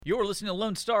You're listening to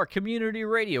Lone Star Community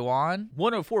Radio on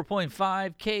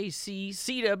 104.5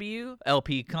 KCCW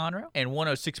LP Conroe and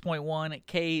 106.1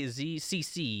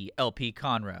 KZCC LP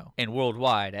Conroe and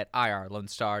worldwide at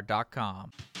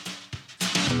irlonestar.com.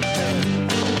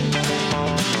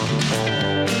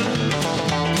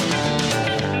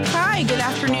 Hi, good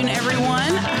afternoon, everyone.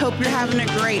 I hope you're having a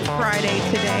great Friday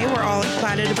today. We're all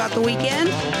excited about the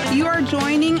weekend. You are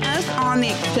joining us on the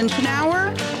Extension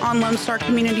Hour on Lone Star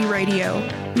Community Radio.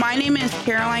 My name is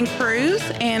Caroline Cruz,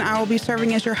 and I will be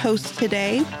serving as your host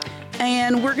today.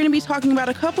 And we're going to be talking about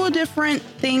a couple of different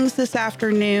things this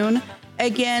afternoon.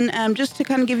 Again, just to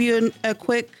kind of give you a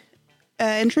quick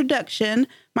introduction,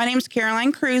 my name is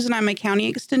Caroline Cruz, and I'm a county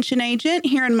extension agent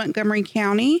here in Montgomery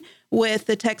County with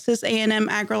the Texas A&M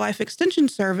AgriLife Extension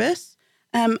Service.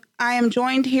 I am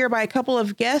joined here by a couple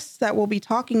of guests that we'll be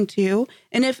talking to.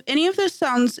 And if any of this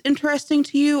sounds interesting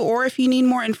to you, or if you need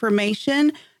more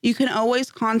information, you can always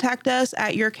contact us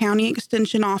at your county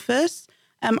extension office.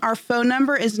 Our phone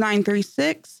number is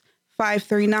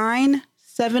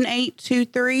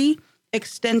 936-539-7823,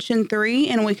 extension 3,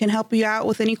 and we can help you out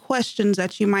with any questions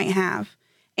that you might have.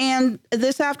 And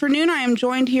this afternoon, I am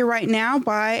joined here right now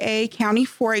by a county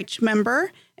 4-H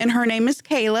member, and her name is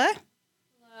Kayla.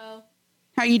 Hello.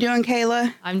 How you doing,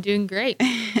 Kayla? I'm doing great.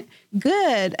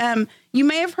 Good. You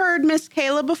may have heard Miss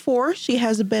Kayla before. She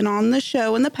has been on the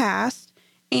show in the past.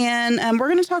 And we're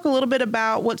going to talk a little bit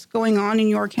about what's going on in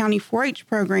your county 4-H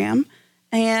program.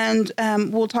 And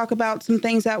we'll talk about some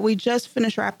things that we just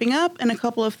finished wrapping up and a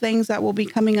couple of things that will be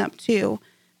coming up too.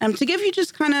 To give you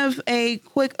just kind of a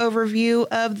quick overview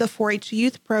of the 4-H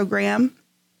youth program,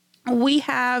 we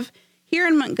have here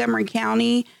in Montgomery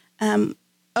County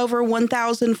over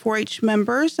 1,000 4-H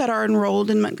members that are enrolled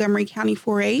in Montgomery County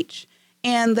 4-H.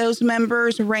 And those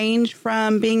members range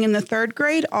from being in the third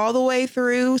grade all the way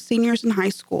through seniors in high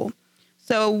school.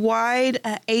 So a wide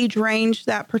age range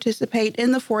that participate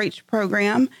in the 4-H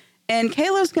program. And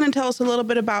Kayla is going to tell us a little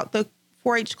bit about the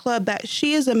 4-H club that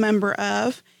she is a member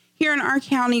of. Here in our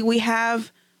county, we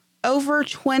have over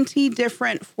 20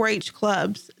 different 4-H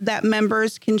clubs that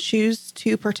members can choose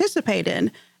to participate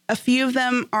in. A few of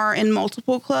them are in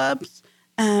multiple clubs.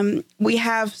 We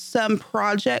have some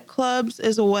project clubs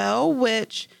as well,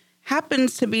 which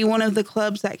happens to be one of the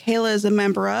clubs that Kayla is a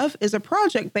member of, is a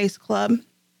project-based club.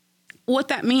 What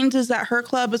that means is that her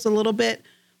club is a little bit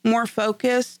more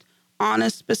focused on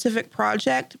a specific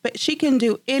project, but she can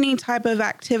do any type of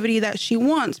activity that she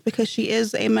wants because she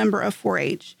is a member of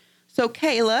 4-H. So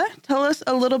Kayla, tell us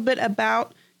a little bit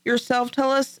about yourself.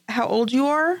 Tell us how old you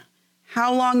are,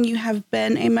 how long you have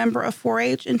been a member of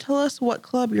 4-H, and tell us what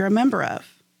club you're a member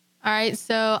of. All right,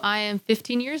 so I am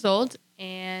 15 years old,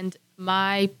 and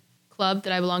my club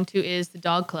that I belong to is the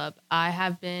Dog Club. I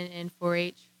have been in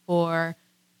 4-H for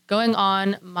going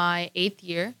on my 8th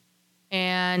year,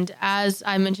 and as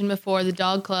I mentioned before, the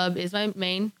Dog Club is my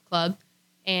main club,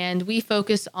 and we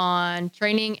focus on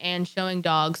training and showing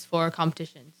dogs for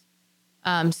competitions.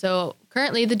 So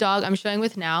currently the dog I'm showing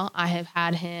with now, I have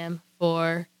had him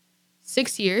for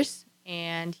 6 years,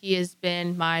 and he has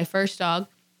been my first dog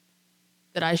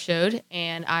that I showed,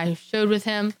 and I showed with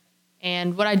him.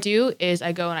 And what I do is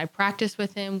I go and I practice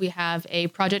with him. We have a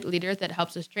project leader that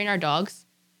helps us train our dogs,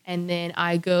 and then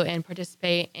I go and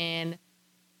participate in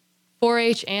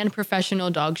 4-H and professional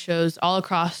dog shows all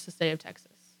across the state of Texas.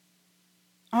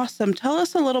 Awesome. Tell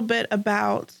us a little bit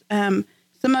about some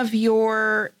of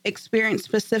your experience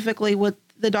specifically with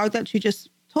the dog that you just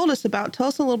told us about. Tell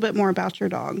us a little bit more about your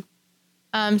dog.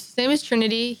 His name is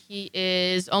Trinity. He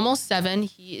is almost 7.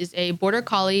 He is a Border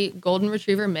Collie Golden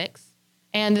Retriever mix.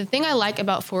 And the thing I like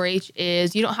about 4-H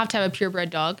is you don't have to have a purebred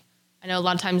dog. I know a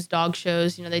lot of times dog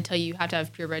shows, they tell you have to have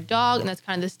a purebred dog, and that's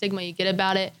kind of the stigma you get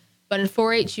about it. But in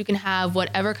 4-H, you can have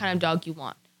whatever kind of dog you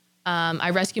want. I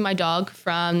rescued my dog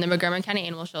from the Montgomery County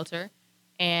Animal Shelter,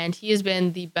 and he has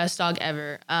been the best dog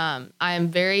ever. I am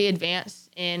very advanced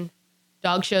in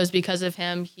dog shows because of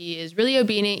him. He is really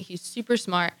obedient. He's super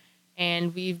smart.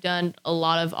 And we've done a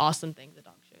lot of awesome things at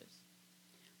dog shows.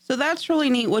 So that's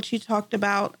really neat what you talked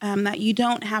about, that you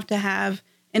don't have to have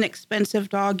an expensive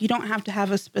dog. You don't have to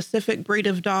have a specific breed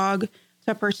of dog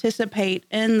to participate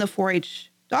in the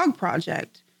 4-H dog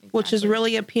project, exactly. Which is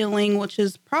really appealing, which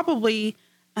is probably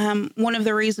one of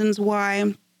the reasons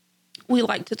why we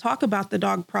like to talk about the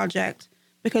dog project,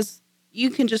 because you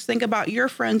can just think about your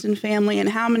friends and family and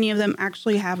how many of them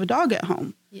actually have a dog at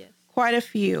home. Yes. Quite a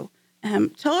few.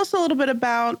 Tell us a little bit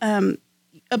about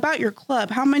your club.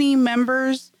 How many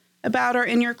members are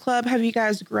in your club? Have you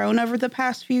guys grown over the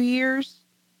past few years?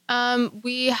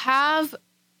 We have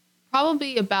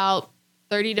probably about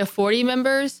 30 to 40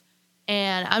 members,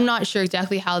 And I'm not sure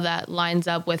exactly how that lines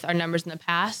up with our numbers in the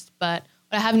past, but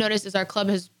what I have noticed is our club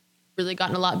has really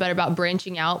gotten a lot better about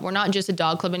branching out. We're not just a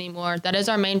dog club anymore. That is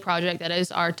our main project. That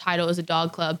is our title as a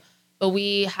dog club. But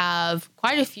we have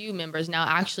quite a few members now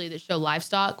actually that show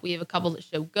livestock. We have a couple that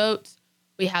show goats.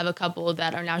 We have a couple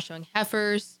that are now showing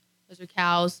heifers. Those are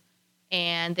cows.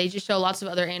 And they just show lots of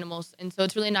other animals. And so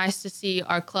it's really nice to see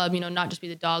our club, not just be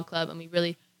the dog club, and we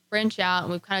really branch out,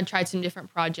 and we've kind of tried some different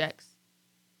projects.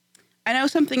 I know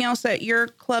something else that your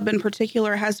club in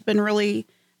particular has been really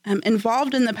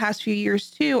involved in the past few years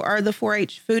too are the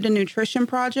 4-H food and nutrition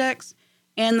projects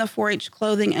and the 4-H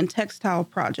clothing and textile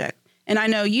project. And I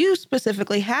know you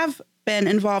specifically have been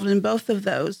involved in both of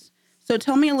those. So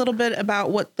tell me a little bit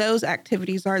about what those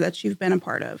activities are that you've been a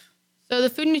part of. So the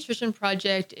food and nutrition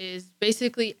project is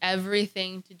basically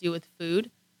everything to do with food.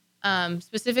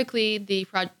 Specifically,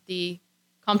 the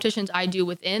competitions I do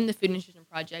within the food and nutrition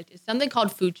project is something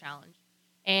called Food Challenge.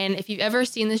 And if you've ever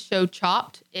seen the show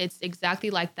Chopped, it's exactly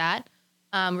like that.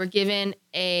 We're given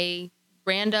a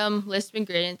random list of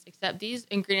ingredients, except these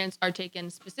ingredients are taken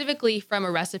specifically from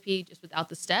a recipe, just without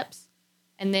the steps.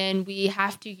 And then we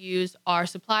have to use our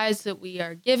supplies that we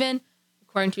are given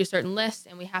according to a certain list,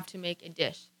 and we have to make a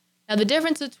dish. Now, the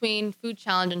difference between Food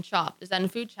Challenge and Chopped is that in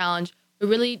Food Challenge, we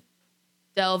really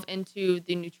delve into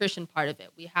the nutrition part of it.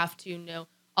 We have to know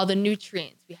all the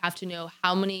nutrients. We have to know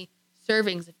how many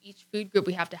servings of each food group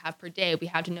we have to have per day. We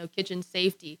have to know kitchen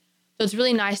safety. So it's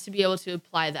really nice to be able to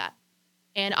apply that.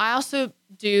 And I also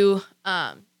do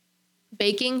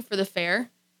baking for the fair.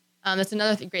 That's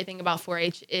another great thing about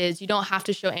 4-H is you don't have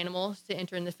to show animals to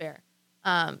enter in the fair.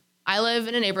 I live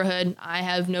in a neighborhood. I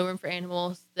have no room for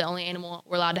animals. The only animal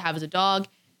we're allowed to have is a dog.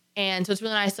 And so it's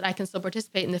really nice that I can still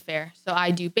participate in the fair. So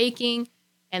I do baking,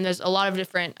 and there's a lot of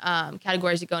different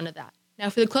categories that go into that. Now,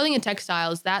 for the clothing and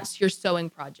textiles, that's your sewing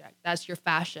project. That's your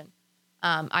fashion.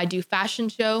 I do fashion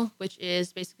show, which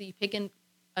is basically you pick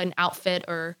an outfit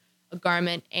or a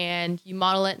garment and you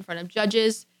model it in front of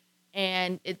judges.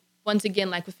 And it, once again,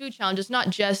 like with Food Challenge, it's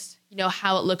not just,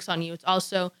 how it looks on you. It's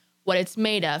also what it's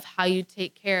made of, how you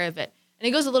take care of it. And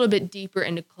it goes a little bit deeper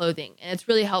into clothing. And it's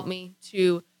really helped me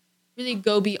to really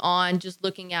go beyond just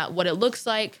looking at what it looks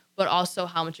like, but also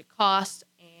how much it costs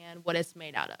and what it's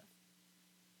made out of.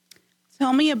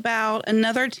 Tell me about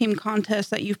another team contest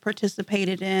that you've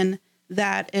participated in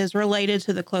that is related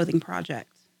to the clothing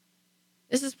project.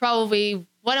 This is probably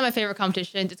one of my favorite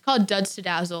competitions. It's called Duds to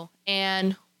Dazzle.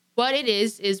 And what it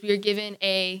is we are given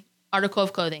a article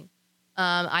of clothing.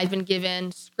 I've been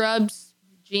given scrubs,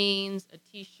 jeans, a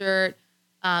t-shirt,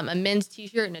 a men's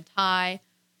t-shirt and a tie.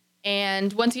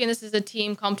 And once again, this is a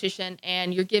team competition,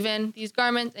 and you're given these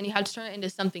garments and you have to turn it into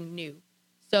something new.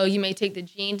 So you may take the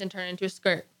jeans and turn it into a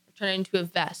skirt, or turn it into a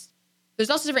vest. There's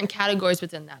also different categories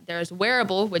within that. There's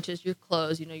wearable, which is your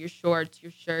clothes, your shorts,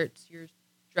 your shirts, your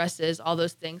dresses, all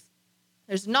those things.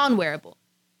 There's non-wearable.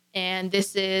 And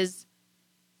this is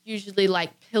usually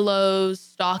like pillows,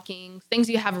 stockings, things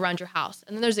you have around your house.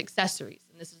 And then there's accessories.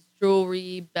 And this is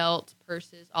jewelry, belt,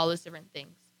 purses, all those different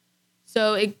things.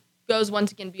 So it goes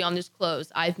once again beyond just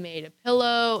clothes. I've made a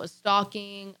pillow, a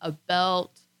stocking, a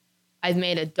belt. I've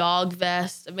made a dog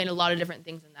vest. I've made a lot of different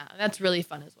things in that. And that's really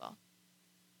fun as well.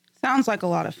 Sounds like a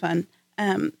lot of fun.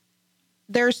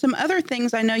 There's some other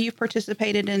things I know you've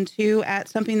participated in too at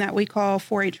something that we call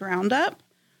 4-H Roundup.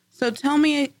 So tell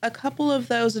me a couple of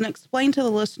those and explain to the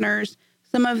listeners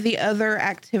some of the other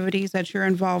activities that you're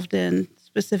involved in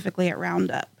specifically at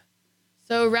Roundup.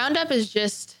 So Roundup is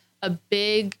just a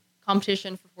big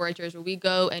competition for 4-Hers where we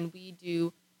go and we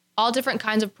do all different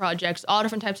kinds of projects, all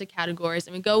different types of categories,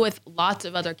 and we go with lots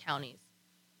of other counties.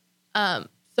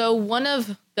 So one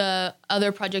of the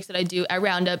other projects that I do at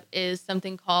Roundup is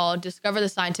something called Discover the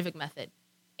Scientific Method.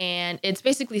 And it's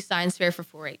basically science fair for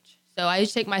 4-H. So I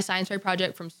just take my science fair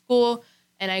project from school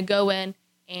and I go in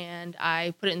and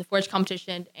I put it in the 4-H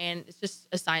competition, and it's just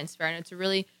a science fair. And it's a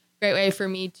really great way for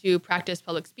me to practice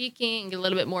public speaking and get a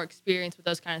little bit more experience with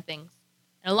those kind of things.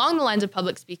 And along the lines of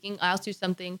public speaking, I also do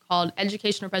something called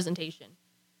educational presentation.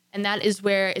 And that is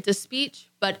where it's a speech,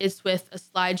 but it's with a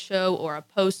slideshow or a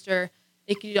poster.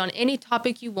 It can be on any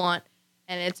topic you want,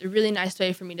 and it's a really nice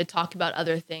way for me to talk about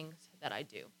other things that I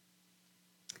do.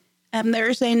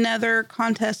 There's another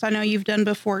contest I know you've done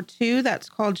before too that's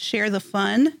called Share the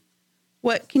Fun.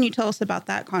 What can you tell us about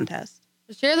that contest?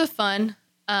 Share the Fun.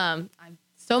 I'm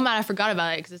so mad I forgot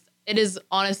about it because it is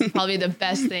honestly probably the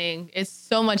best thing. It's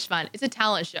so much fun. It's a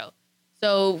talent show.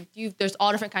 So there's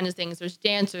all different kinds of things. There's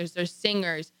dancers, there's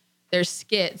singers, there's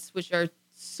skits, which are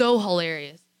so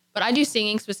hilarious. But I do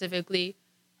singing specifically,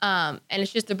 and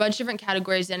it's just a bunch of different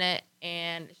categories in it,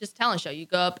 and it's just a talent show. You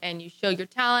go up and you show your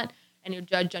talent, and you're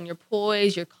judged on your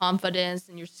poise, your confidence,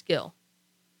 and your skill.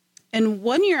 And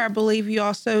one year, I believe you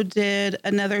also did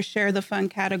another Share the Fun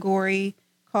category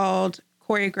called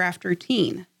Choreographed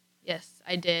Routine. Yes,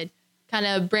 I did. Kind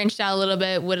of branched out a little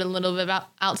bit, went a little bit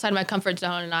outside my comfort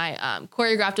zone, and I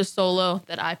choreographed a solo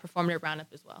that I performed at Roundup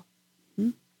as well.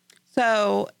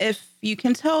 So if you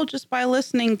can tell just by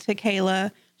listening to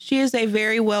Kayla, she is a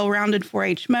very well-rounded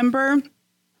 4-H member.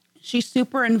 She's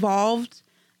super involved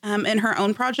in her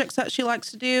own projects that she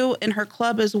likes to do, in her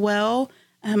club as well.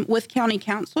 With county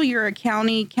council, you're a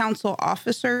county council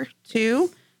officer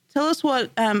too. Tell us what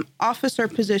officer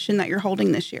position that you're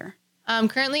holding this year.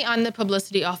 Currently, I'm the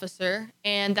publicity officer,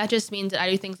 and that just means that I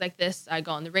do things like this. I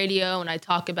go on the radio and I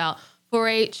talk about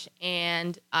 4-H,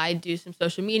 and I do some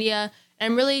social media.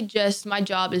 And really just my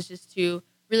job is just to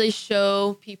really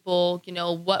show people,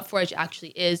 what 4-H actually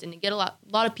is and to get a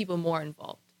lot of people more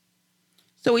involved.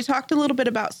 So we talked a little bit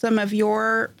about some of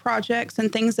your projects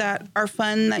and things that are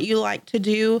fun that you like to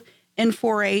do in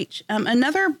 4-H.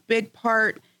 Another big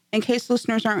part, in case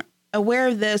listeners aren't aware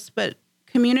of this, but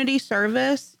community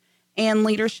service and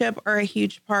leadership are a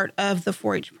huge part of the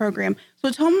 4-H program. So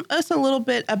tell us a little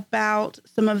bit about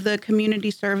some of the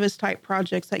community service type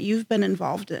projects that you've been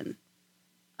involved in.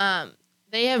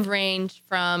 They have ranged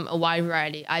from a wide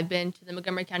variety. I've been to the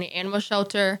Montgomery County Animal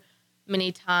Shelter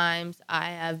many times. I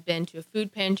have been to a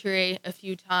food pantry a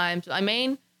few times. My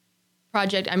main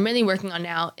project I'm really working on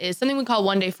now is something we call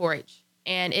One Day 4-H.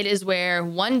 And it is where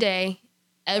one day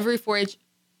every 4-H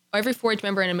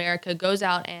member in America goes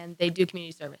out and they do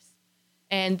community service.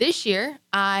 And this year,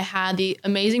 I had the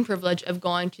amazing privilege of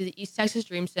going to the East Texas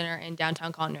Dream Center in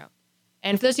downtown Conroe.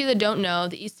 And for those of you that don't know,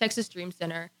 the East Texas Dream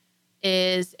Center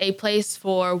is a place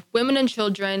for women and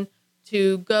children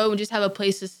to go and just have a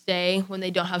place to stay when they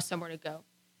don't have somewhere to go.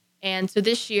 And so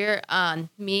this year,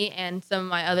 me and some of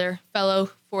my other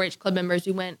fellow 4-H club members,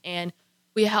 we went and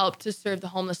we helped to serve the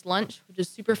homeless lunch, which was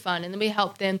super fun. And then we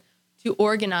helped them to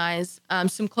organize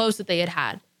some clothes that they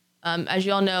had. As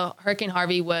you all know, Hurricane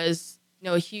Harvey was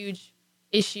a huge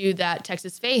issue that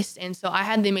Texas faced. And so I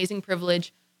had the amazing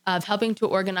privilege of helping to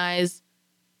organize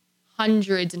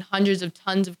hundreds and hundreds of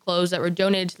tons of clothes that were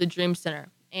donated to the Dream Center.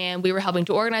 And we were helping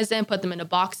to organize them, put them into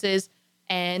boxes,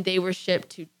 and they were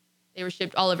shipped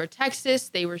all over Texas.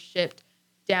 They were shipped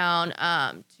down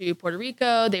to Puerto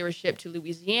Rico. They were shipped to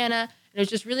Louisiana. And it was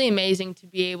just really amazing to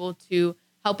be able to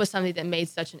help with something that made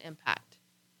such an impact.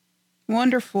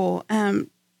 Wonderful.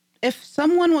 If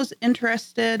someone was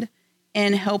interested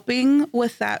in helping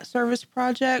with that service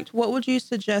project, what would you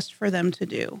suggest for them to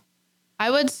do? I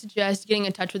would suggest getting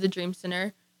in touch with the Dream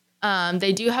Center.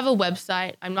 They do have a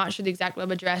website. I'm not sure the exact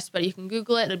web address, but you can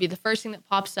Google it. It'll be the first thing that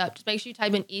pops up. Just make sure you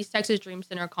type in East Texas Dream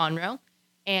Center Conroe,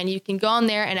 and you can go on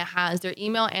there, and it has their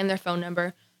email and their phone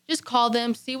number. Just call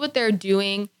them, see what they're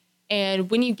doing, and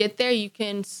when you get there, you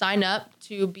can sign up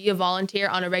to be a volunteer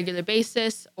on a regular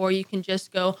basis, or you can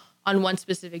just go on one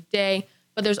specific day.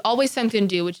 But there's always something to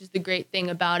do, which is the great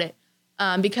thing about it.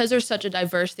 Because there's such a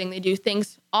diverse thing, they do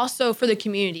things also for the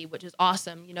community, which is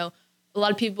awesome. A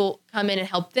lot of people come in and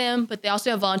help them, but they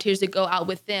also have volunteers that go out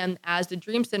with them as the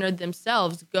Dream Center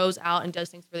themselves goes out and does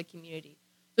things for the community.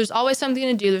 There's always something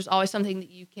to do. There's always something that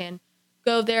you can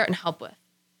go there and help with.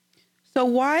 So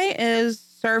why is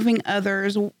serving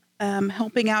others,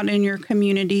 helping out in your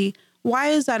community, why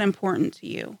is that important to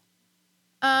you?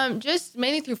 Just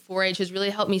mainly through 4-H has really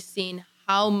helped me see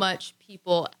how much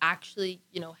people actually,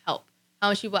 help. How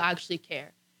much people actually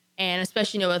care. And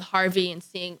especially, with Harvey and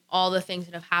seeing all the things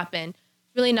that have happened,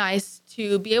 it's really nice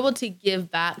to be able to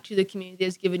give back to the community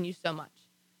that's given you so much.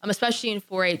 Especially in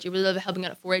 4-H. I really love helping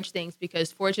out at 4-H things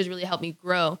because 4-H has really helped me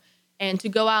grow. And to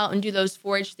go out and do those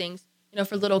 4-H things,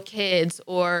 for little kids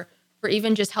or for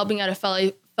even just helping out a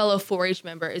fellow 4-H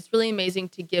member, it's really amazing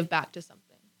to give back to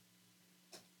something.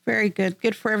 Very good.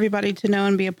 Good for everybody to know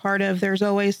and be a part of. There's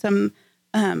always some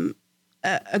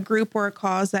a group or a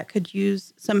cause that could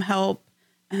use some help.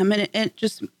 And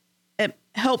it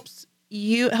helps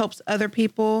you, it helps other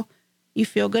people. You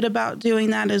feel good about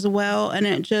doing that as well. And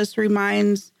it just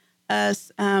reminds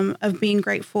us of being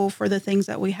grateful for the things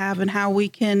that we have and how we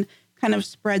can kind of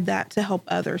spread that to help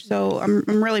others. So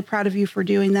I'm really proud of you for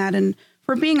doing that and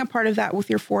for being a part of that with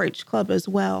your 4-H club as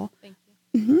well. Thank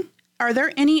you. Mm-hmm. Are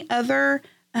there any other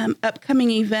upcoming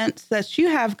events that you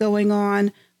have going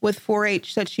on with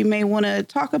 4-H that you may want to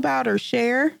talk about or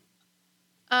share?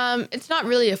 It's not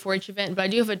really a 4-H event, but I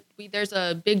do have there's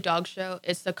a big dog show.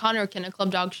 It's the Conroe Kennel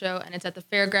Club dog show, and it's at the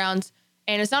fairgrounds.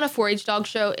 And it's not a 4-H dog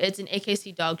show. It's an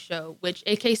AKC dog show, which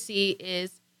AKC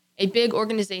is a big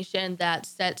organization that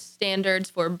sets standards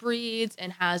for breeds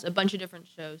and has a bunch of different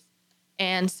shows.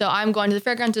 And so I'm going to the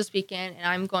fairgrounds this weekend, and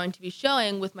I'm going to be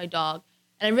showing with my dog.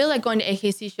 And I really like going to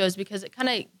AKC shows because it kind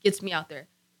of gets me out there.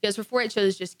 Because for 4-H shows,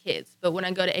 it's just kids. But when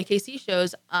I go to AKC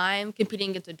shows, I'm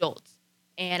competing against adults.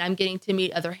 And I'm getting to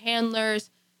meet other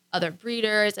handlers, other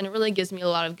breeders, and it really gives me a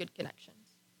lot of good connections.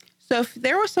 So if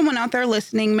there was someone out there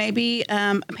listening, maybe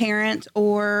a parent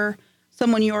or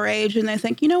someone your age, and they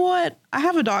think, you know what, I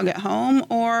have a dog at home,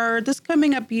 or this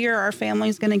coming up year, our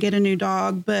family's going to get a new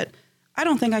dog, but I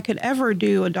don't think I could ever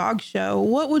do a dog show.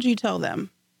 What would you tell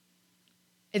them?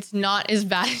 It's not as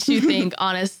bad as you think,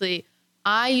 honestly.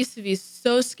 I used to be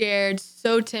so scared,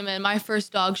 so timid. My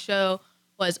first dog show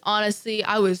was, honestly,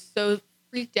 I was so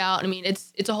freaked out. I mean,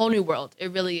 it's a whole new world.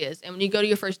 It really is. And when you go to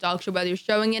your first dog show, whether you're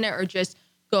showing in it or just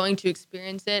going to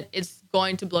experience it, it's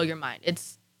going to blow your mind.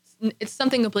 It's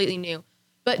something completely new.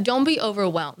 But don't be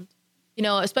overwhelmed,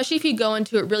 especially if you go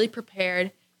into it really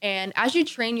prepared. And as you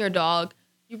train your dog,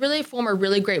 you really form a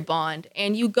really great bond.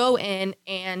 And you go in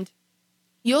and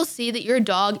you'll see that your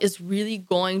dog is really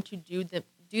going to do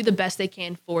the best they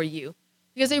can for you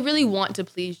because they really want to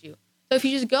please you. So if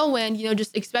you just go in,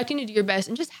 just expecting to do your best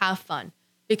and just have fun,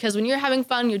 because when you're having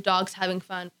fun, your dog's having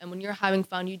fun. And when you're having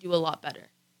fun, you do a lot better.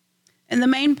 And the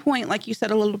main point, like you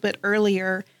said a little bit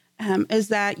earlier, is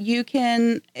that you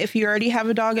can, if you already have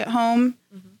a dog at home,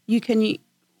 you can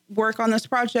work on this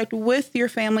project with your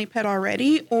family pet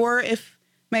already. Or if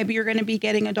maybe you're going to be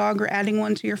getting a dog or adding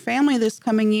one to your family this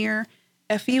coming year,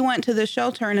 if you went to the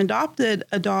shelter and adopted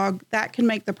a dog, that can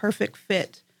make the perfect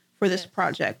fit for this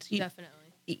project. Definitely.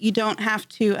 You don't have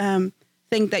to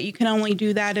think that you can only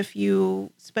do that if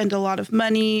you spend a lot of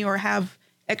money or have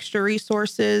extra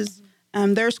resources.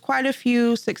 There's quite a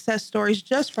few success stories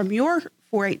just from your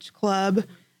 4-H club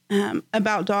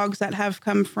about dogs that have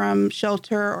come from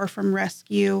shelter or from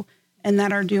rescue and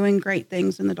that are doing great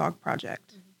things in the dog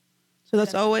project. So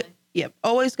that's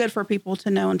always good for people to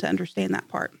know and to understand that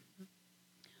part.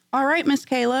 All right, Miss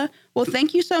Kayla. Well,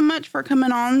 thank you so much for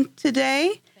coming on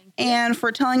today and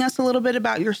for telling us a little bit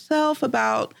about yourself,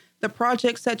 about the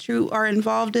projects that you are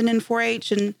involved in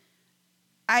 4-H. And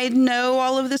I know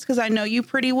all of this because I know you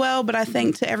pretty well, but I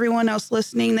think to everyone else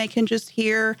listening, they can just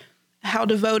hear how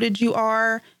devoted you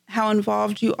are, how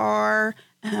involved you are.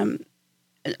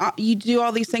 You do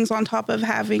all these things on top of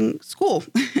having school.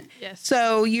 Yes.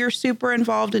 So you're super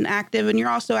involved and active, and you're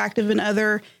also active in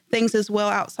other things as well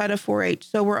outside of 4-H.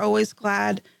 So we're always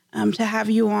glad to have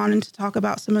you on and to talk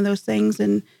about some of those things.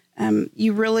 And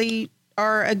you really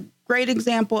are a great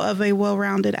example of a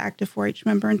well-rounded active 4-H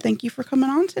member. And thank you for coming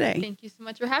on today. Thank you so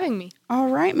much for having me. All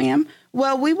right, ma'am.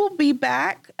 Well, we will be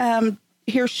back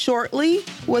here shortly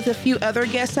with a few other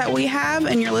guests that we have.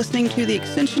 And you're listening to the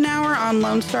Extension Hour on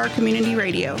Lone Star Community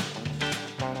Radio.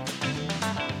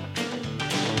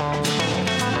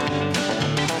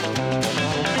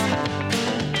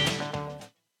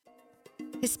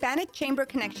 Hispanic Chamber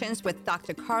Connections with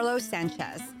Dr. Carlos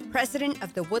Sanchez, President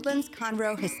of the Woodlands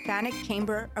Conroe Hispanic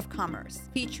Chamber of Commerce,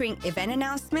 featuring event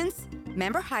announcements,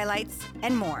 member highlights,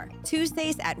 and more.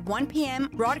 Tuesdays at 1 p.m.,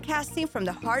 broadcasting from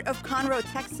the heart of Conroe,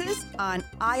 Texas on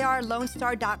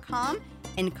irlonestar.com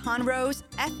and Conroe's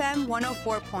FM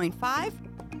 104.5,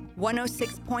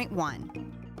 106.1.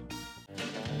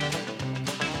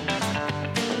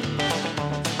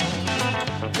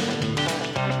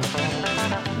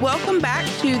 Welcome back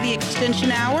to the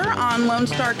Extension Hour on Lone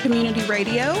Star Community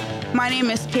Radio. My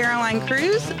name is Caroline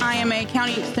Cruz. I am a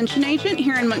county extension agent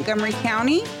here in Montgomery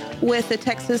County with the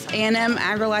Texas A&M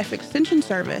AgriLife Extension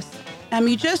Service.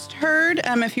 You just heard,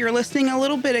 if you were listening a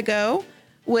little bit ago,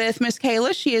 with Miss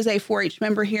Kayla. She is a 4-H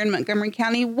member here in Montgomery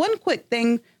County. One quick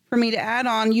thing for me to add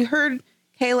on. You heard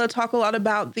Kayla talk a lot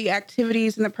about the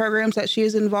activities and the programs that she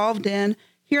is involved in.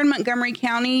 Here in Montgomery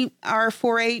County, our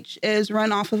 4-H is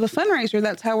run off of a fundraiser.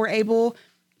 That's how we're able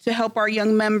to help our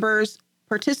young members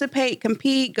participate,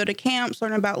 compete, go to camps,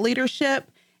 learn about leadership.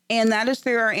 And that is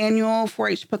through our annual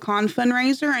 4-H pecan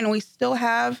fundraiser. And we still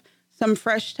have some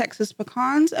fresh Texas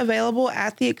pecans available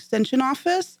at the extension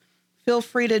office. Feel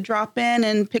free to drop in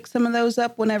and pick some of those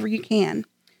up whenever you can.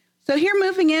 So here,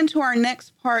 moving into our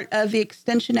next part of the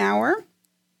Extension Hour,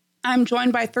 I'm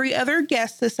joined by 3 other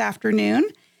guests this afternoon.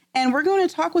 And we're going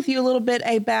to talk with you a little bit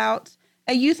about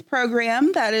a youth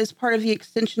program that is part of the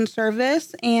Extension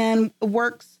Service and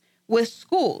works with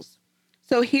schools.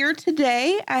 So here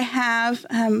today, I have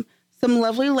some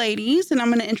lovely ladies, and I'm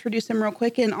going to introduce them real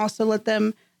quick and also let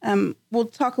them, we'll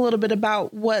talk a little bit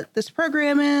about what this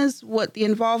program is, what the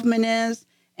involvement is,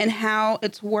 and how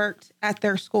it's worked at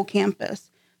their school campus.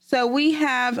 So we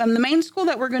have the main school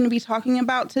that we're going to be talking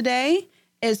about today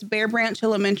is Bear Branch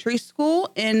Elementary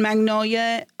School in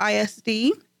Magnolia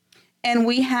ISD. And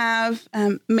we have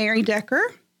Mary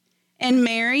Decker. And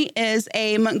Mary is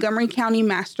a Montgomery County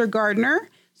Master Gardener.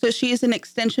 So she is an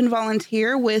extension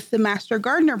volunteer with the Master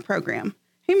Gardener program.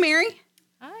 Hey, Mary.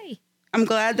 Hi. I'm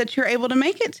glad that you're able to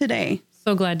make it today.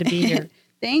 So glad to be here.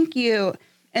 Thank you.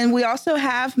 And we also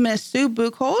have Miss Sue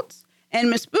Buchholz.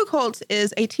 And Miss Buchholz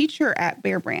is a teacher at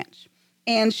Bear Branch.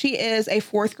 And she is a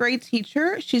 4th grade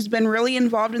teacher. She's been really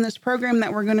involved in this program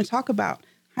that we're going to talk about.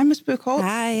 Hi, Miss Buchholz.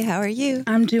 Hi, how are you?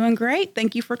 I'm doing great.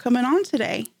 Thank you for coming on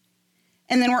today.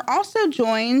 And then we're also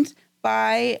joined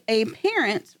by a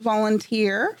parent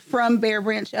volunteer from Bear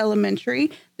Branch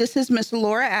Elementary. This is Miss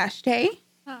Laura Ashtay.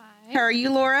 Hi. How are you,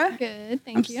 Laura? Good,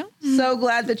 thank you. So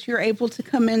glad that you're able to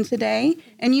come in today.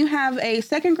 And you have a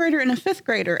 2nd grader and a 5th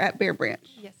grader at Bear Branch.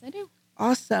 Yes, I do.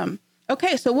 Awesome.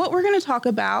 Okay, so what we're going to talk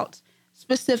about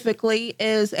specifically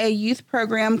is a youth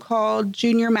program called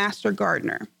Junior Master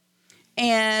Gardener.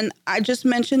 And I just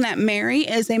mentioned that Mary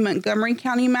is a Montgomery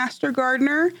County Master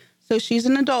Gardener. So she's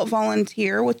an adult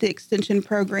volunteer with the extension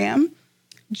program.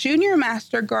 Junior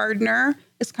Master Gardener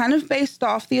is kind of based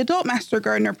off the Adult Master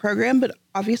Gardener program, but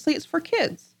obviously it's for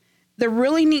kids. The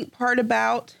really neat part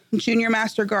about Junior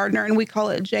Master Gardener, and we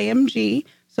call it JMG,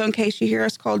 so in case you hear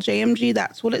us call JMG,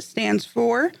 that's what it stands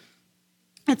for.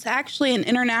 It's actually an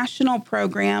international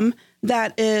program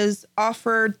that is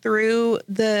offered through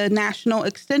the National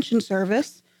Extension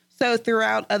Service. So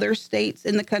throughout other states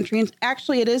in the country, and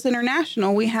actually it is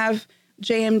international. We have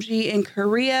JMG in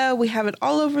Korea. We have it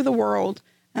all over the world.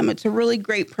 It's a really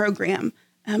great program.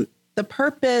 The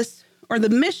purpose or the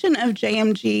mission of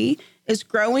JMG is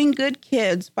growing good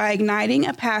kids by igniting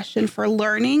a passion for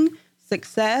learning,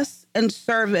 success, and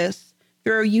service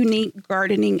through a unique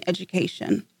gardening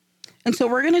education. And so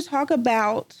we're going to talk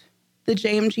about the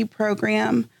JMG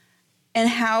program and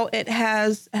how it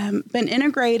has been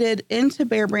integrated into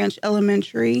Bear Branch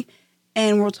Elementary.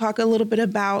 And we'll talk a little bit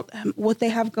about what they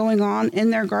have going on in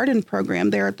their garden program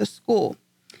there at the school.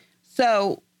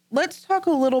 So let's talk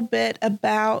a little bit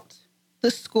about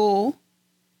the school.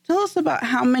 Tell us about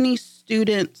how many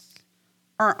students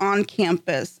are on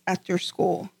campus at your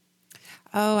school.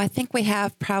 Oh, I think we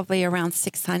have probably around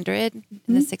 600, in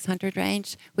the 600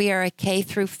 range. We are a K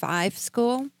through 5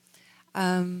 school.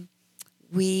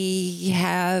 We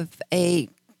have a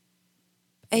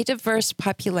diverse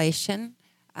population.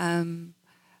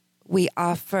 We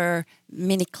offer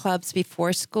many clubs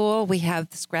before school. We have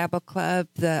the Scrabble Club,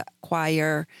 the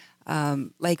choir,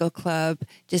 Lego Club,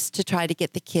 just to try to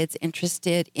get the kids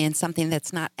interested in something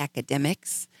that's not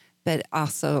academics, but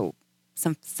also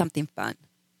something fun.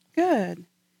 Good.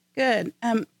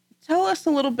 Tell us a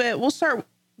little bit. We'll start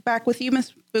back with you,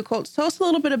 Ms. Buchholz. Tell us a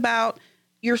little bit about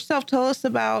yourself. Tell us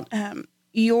about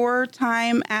your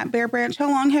time at Bear Branch. How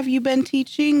long have you been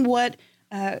teaching? What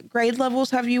grade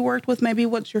levels have you worked with? Maybe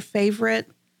what's your favorite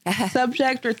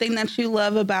subject or thing that you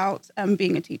love about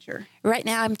being a teacher? Right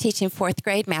now I'm teaching 4th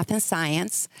grade math and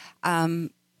science. I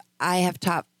have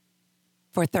taught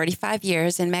for 35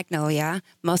 years in Magnolia.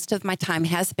 Most of my time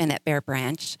has been at Bear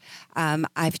Branch.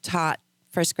 I've taught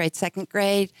 1st grade, 2nd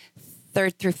grade,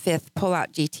 3rd through 5th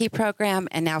pull-out GT program,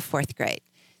 and now 4th grade.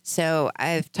 So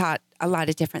I've taught a lot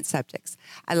of different subjects.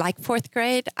 I like 4th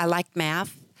grade. I like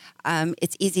math.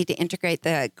 It's easy to integrate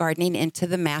the gardening into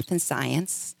the math and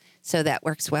science, so that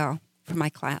works well for my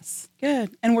class.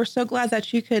 Good. And we're so glad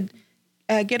that you could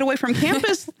get away from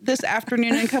campus this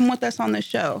afternoon and come with us on the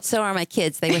show. So are my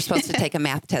kids. They were supposed to take a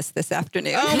math test this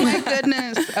afternoon. Oh, my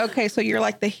goodness. Okay, so you're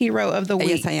like the hero of the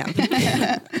week. Yes, I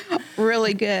am.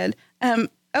 Really good.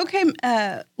 Okay,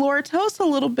 Laura, tell us a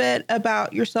little bit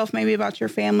about yourself, maybe about your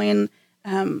family, and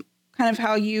kind of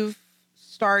how you've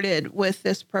started with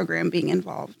this program being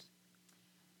involved.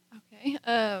 Okay.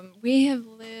 We have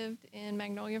lived in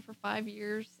Magnolia for 5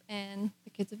 years, and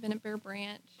the kids have been at Bear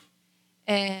Branch.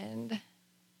 And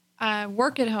I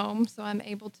work at home, so I'm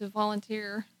able to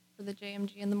volunteer for the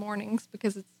JMG in the mornings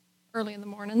because it's early in the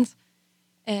mornings.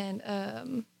 And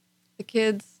the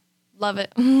kids love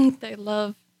it. They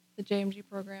love the JMG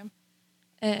program.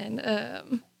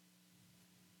 And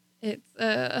it's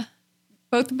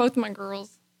both of my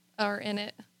girls are in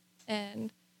it,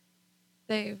 and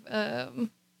they've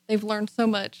learned so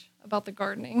much about the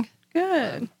gardening.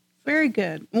 Good. Very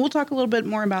good. We'll talk a little bit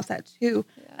more about that too.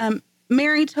 Yeah.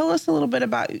 Mary, tell us a little bit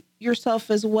about yourself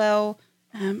as well.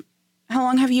 How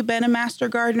long have you been a master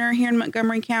gardener here in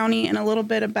Montgomery County, and a little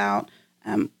bit about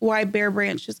why Bear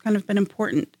Branch has kind of been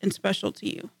important and special to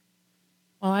you?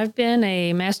 Well, I've been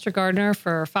a master gardener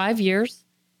for 5 years,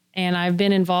 and I've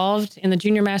been involved in the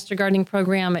Junior Master Gardening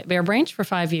Program at Bear Branch for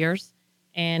 5 years.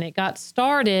 And it got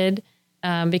started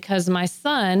because my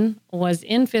son was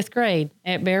in 5th grade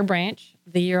at Bear Branch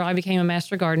the year I became a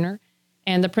master gardener.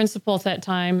 And the principal at that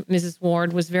time, Mrs.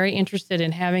 Ward, was very interested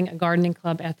in having a gardening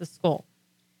club at the school.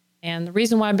 And the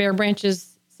reason why Bear Branch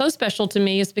is so special to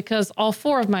me is because all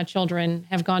 4 of my children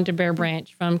have gone to Bear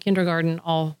Branch from kindergarten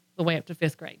all the way up to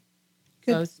 5th grade.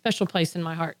 Good. So it's a special place in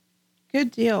my heart. Good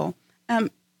deal.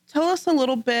 Tell us a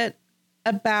little bit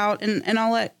about, and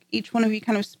I'll let each one of you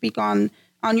kind of speak on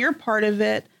your part of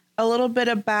it, a little bit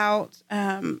about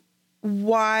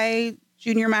why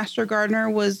Junior Master Gardener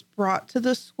was brought to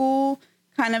the school,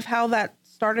 kind of how that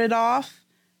started off,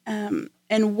 and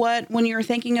when you were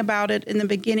thinking about it in the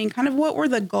beginning, kind of what were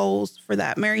the goals for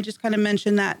that? Mary just kind of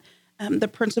mentioned that the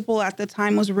principal at the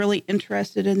time was really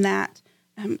interested in that.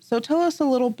 So tell us a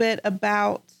little bit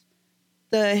about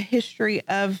the history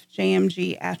of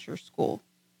JMG at your school.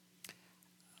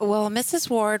 Well, Mrs.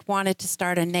 Ward wanted to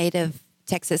start a native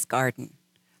Texas garden.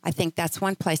 I think that's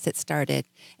one place it started.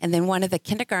 And then one of the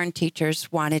kindergarten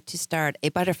teachers wanted to start a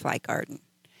butterfly garden.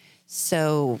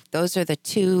 So those are the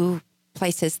 2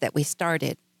 places that we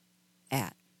started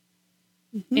at.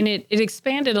 Mm-hmm. And it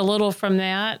expanded a little from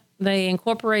that. They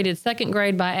incorporated 2nd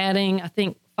grade by adding, I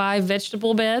think, 5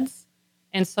 vegetable beds.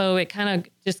 And so it kind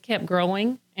of just kept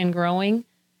growing and growing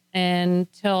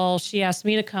until she asked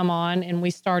me to come on, and we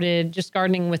started just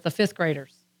gardening with the 5th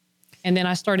graders. And then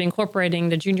I started incorporating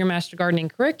the Junior Master Gardening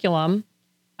curriculum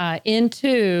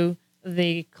into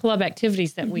the club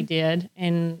activities that we did.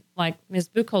 And like Ms.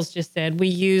 Buchholz just said, we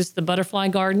used the butterfly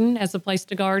garden as a place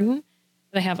to garden.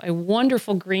 They have a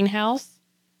wonderful greenhouse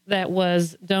that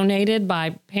was donated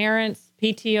by parents,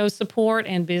 PTO support,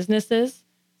 and businesses.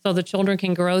 So the children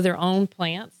can grow their own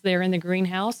plants there in the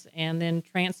greenhouse and then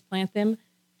transplant them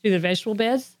to the vegetable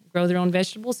beds, grow their own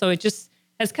vegetables. So it just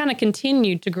has kind of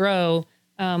continued to grow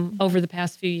over the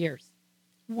past few years.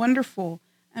 Wonderful.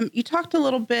 You talked a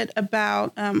little bit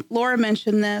about, Laura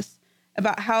mentioned this,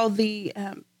 about how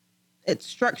it's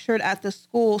structured at the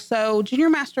school. So Junior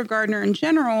Master Gardener in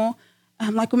general,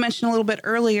 like we mentioned a little bit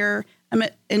earlier,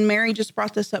 and Mary just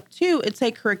brought this up too, it's a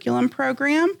curriculum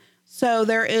program. So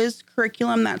there is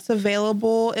curriculum that's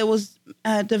available. It was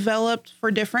developed for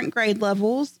different grade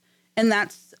levels, and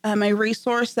that's a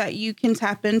resource that you can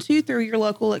tap into through your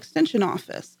local extension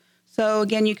office. So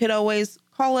again, you could always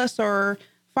call us or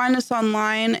find us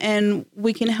online, and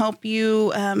we can help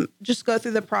you just go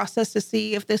through the process to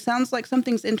see if this sounds like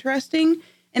something's interesting.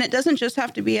 And it doesn't just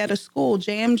have to be at a school.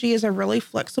 JMG is a really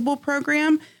flexible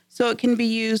program, so it can be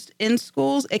used in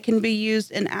schools. It can be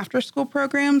used in after-school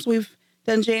programs. We've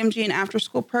done JMG and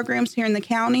after-school programs here in the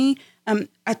county,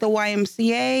 at the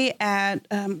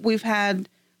YMCA. We've had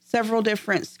several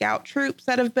different scout troops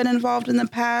that have been involved in the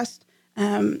past,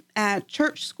 at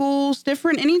church schools,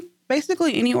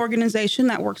 basically any organization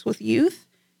that works with youth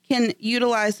can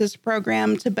utilize this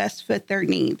program to best fit their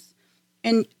needs.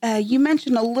 And you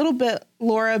mentioned a little bit,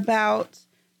 Laura, about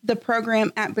the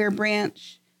program at Bear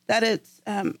Branch, that it's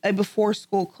a before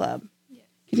school club. Yes.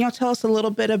 Can y'all tell us a little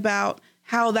bit about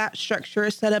how that structure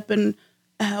is set up and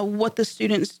what the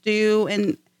students do?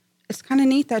 And it's kind of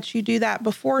neat that you do that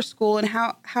before school, and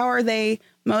how are they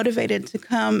motivated to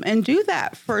come and do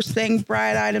that first thing,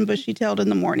 bright-eyed and bushy-tailed in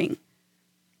the morning?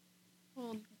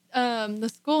 Well, the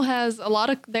school has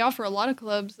they offer a lot of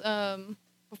clubs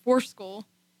before school,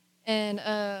 and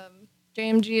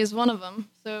JMG is one of them.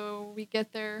 So we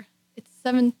get there, it's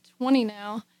 7:20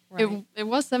 now. Right. It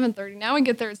was 7:30. Now we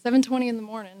get there at 7:20 in the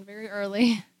morning, very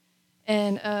early.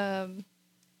 And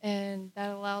that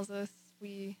allows us,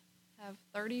 we have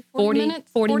 40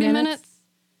 minutes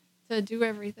to do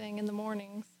everything in the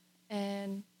mornings.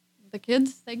 And the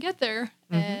kids, they get there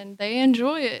and they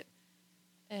enjoy it.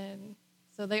 And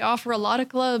so they offer a lot of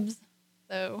clubs,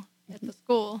 though, at the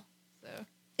school. So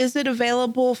Is it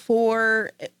available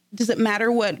does it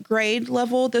matter what grade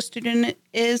level the student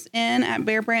is in at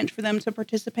Bear Branch for them to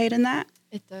participate in that?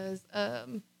 it does.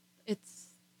 It's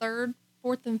 3rd,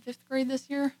 4th, and 5th grade this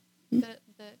year that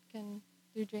can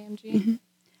do JMG.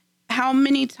 How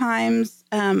many times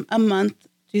a month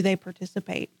do they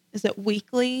participate? Is it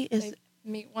weekly? They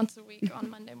meet once a week on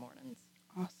Monday mornings.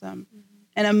 Awesome.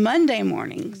 And a Monday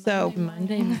morning. So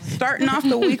Monday morning. starting off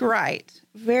the week right.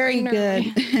 Very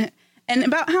good. And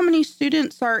about how many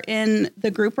students are in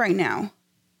the group right now?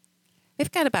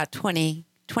 We've got about 20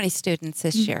 students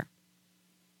this year.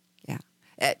 Yeah.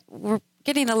 We're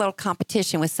getting a little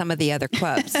competition with some of the other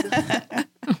clubs.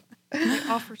 They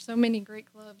offer so many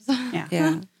great clubs.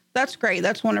 Yeah. That's great.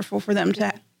 That's wonderful for them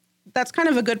to. That's kind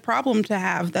of a good problem to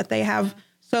have, that they have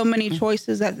so many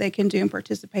choices that they can do and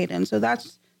participate in. So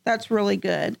that's really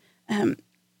good.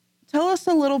 Tell us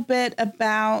a little bit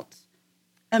about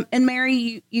And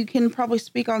Mary, you can probably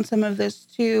speak on some of this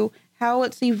too, how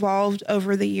it's evolved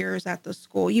over the years at the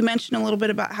school. You mentioned a little bit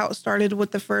about how it started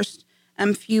with the first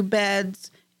few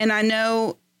beds. And I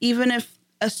know even if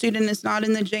a student is not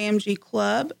in the JMG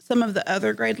club, some of the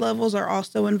other grade levels are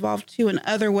also involved too in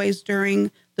other ways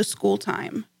during the school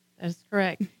time. That's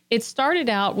correct. It started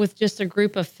out with just a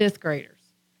group of fifth graders.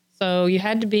 So you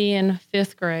had to be in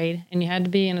fifth grade and you had to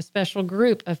be in a special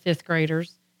group of fifth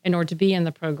graders in order to be in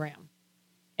the program.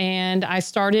 And I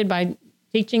started by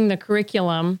teaching the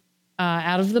curriculum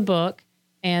out of the book,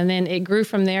 and then it grew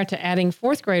from there to adding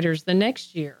fourth graders the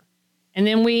next year. And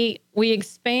then we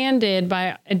expanded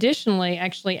by additionally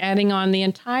actually adding on the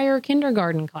entire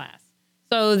kindergarten class.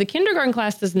 So the kindergarten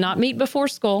class does not meet before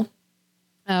school.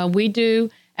 We do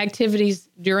activities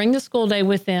during the school day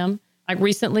with them. Like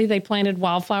recently, they planted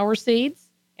wildflower seeds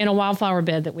in a wildflower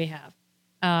bed that we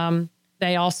have.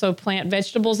 They also plant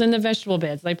vegetables in the vegetable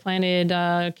beds. They planted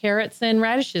carrots and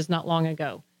radishes not long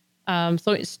ago.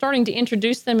 So it's starting to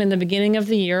introduce them in the beginning of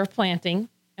the year of planting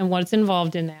and what's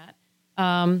involved in that.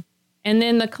 And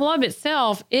then the club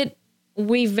itself,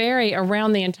 we vary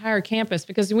around the entire campus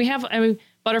because we have a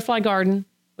butterfly garden,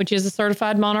 which is a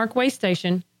certified Monarch Way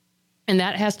Station, and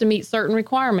that has to meet certain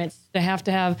requirements. They have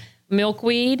to have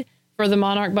milkweed for the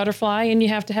monarch butterfly, and you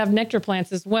have to have nectar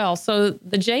plants as well. So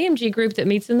the JMG group that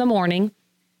meets in the morning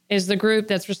is the group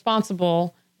that's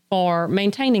responsible for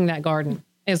maintaining that garden,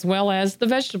 as well as the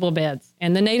vegetable beds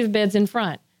and the native beds in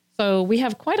front. So we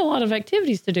have quite a lot of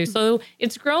activities to do. So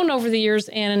it's grown over the years,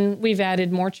 and we've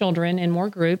added more children and more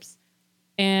groups.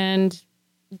 And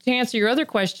to answer your other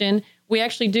question, we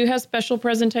actually do have special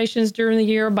presentations during the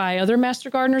year by other Master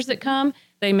Gardeners that come.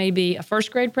 They may be a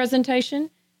first grade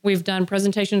presentation. We've done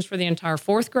presentations for the entire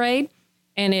fourth grade,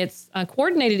 and it's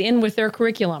coordinated in with their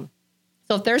curriculum.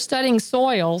 So if they're studying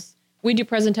soils, we do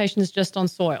presentations just on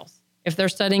soils. If they're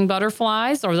studying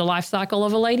butterflies or the life cycle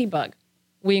of a ladybug,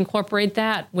 we incorporate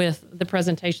that with the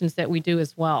presentations that we do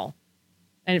as well.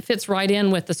 And it fits right in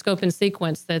with the scope and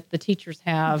sequence that the teachers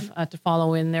have to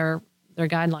follow in their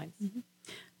guidelines. Mm-hmm.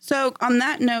 So on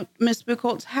that note, Ms.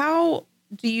 Buchholz, how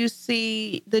do you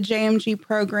see the JMG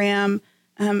program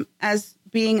as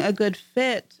being a good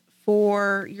fit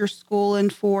for your school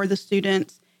and for the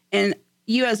students? And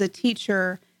you as a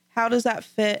teacher, how does that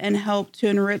fit and help to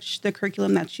enrich the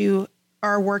curriculum that you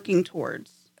are working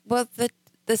towards? Well,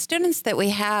 the students that we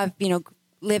have,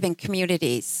 live in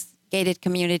communities, gated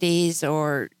communities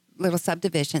or little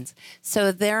subdivisions.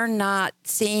 So they're not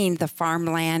seeing the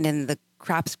farmland and the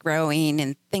crops growing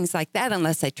and things like that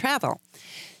unless they travel.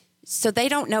 So they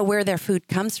don't know where their food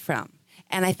comes from.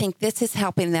 And I think this is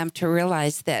helping them to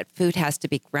realize that food has to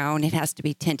be grown, it has to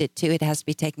be tended to, it has to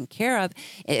be taken care of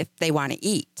if they want to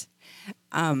eat.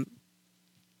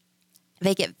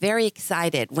 They get very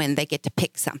excited when they get to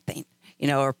pick something,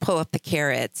 or pull up the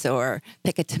carrots or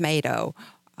pick a tomato.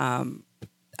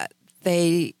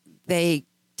 They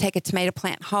take a tomato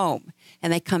plant home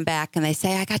and they come back and they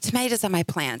say, I got tomatoes on my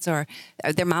plants, or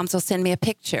their moms will send me a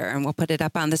picture and we'll put it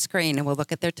up on the screen and we'll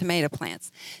look at their tomato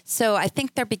plants. So I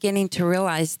think they're beginning to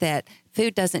realize that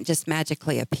food doesn't just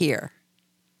magically appear.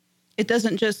 It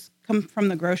doesn't just come from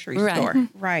the grocery store.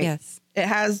 Right. Yes.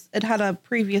 It had a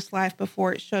previous life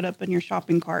before it showed up in your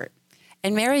shopping cart.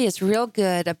 And Mary is real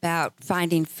good about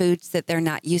finding foods that they're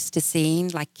not used to seeing,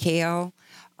 like kale.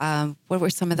 What were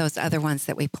some of those other ones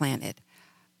that we planted?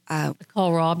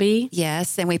 Kohlrabi.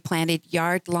 Yes, and we planted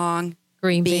yard-long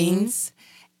Green beans.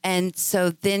 And so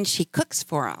then she cooks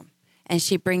for them, and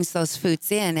she brings those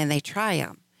foods in, and they try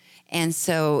them. And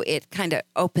so it kind of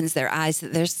opens their eyes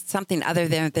that there's something other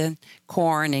than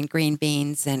corn and green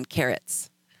beans and carrots.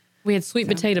 We had sweet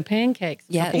potato pancakes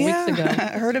a couple weeks ago.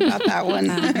 I heard about that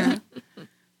one.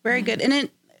 Very good.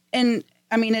 And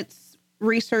it's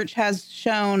research has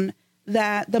shown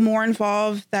that the more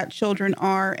involved that children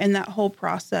are in that whole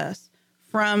process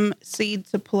from seed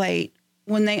to plate,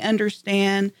 when they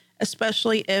understand,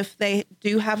 especially if they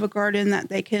do have a garden that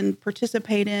they can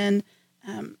participate in,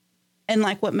 and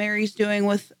like what Mary's doing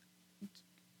with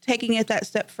taking it that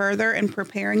step further and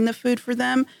preparing the food for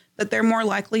them, that they're more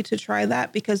likely to try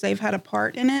that because they've had a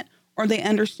part in it, or they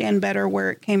understand better where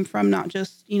it came from, not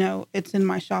just, it's in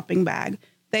my shopping bag.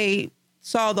 They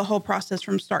saw the whole process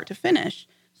from start to finish.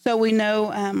 So we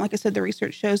know, like I said, the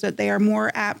research shows that they are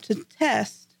more apt to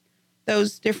test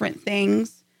those different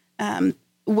things,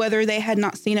 whether they had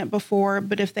not seen it before,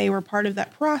 but if they were part of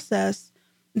that process,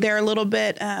 they're a little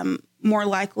bit more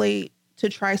likely to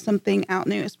try something out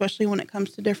new, especially when it comes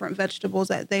to different vegetables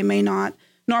that they may not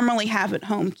normally have at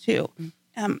home too.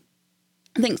 I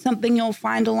think something you'll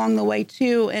find along the way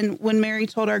too, and when Mary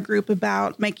told our group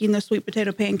about making the sweet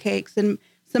potato pancakes and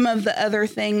some of the other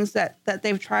things that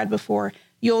they've tried before,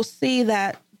 you'll see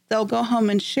that they'll go home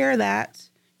and share that,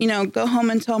 go home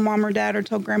and tell mom or dad or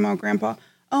tell grandma or grandpa,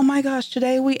 oh my gosh,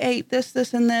 today we ate this,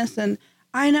 this, and this, and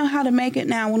I know how to make it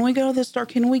now. When we go to the store,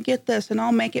 can we get this? And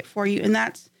I'll make it for you. And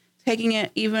that's taking it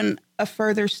even a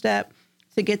further step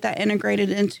to get that integrated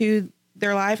into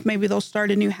their life. Maybe they'll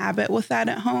start a new habit with that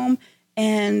at home.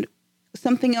 And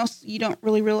something else you don't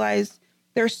really realize,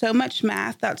 there's so much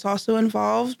math that's also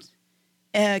involved.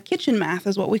 Kitchen math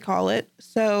is what we call it.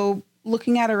 So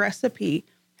looking at a recipe,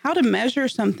 how to measure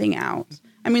something out.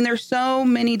 I mean, there's so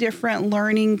many different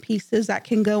learning pieces that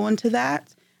can go into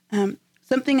that.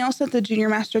 Something else that the Junior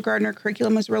Master Gardener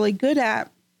curriculum is really good at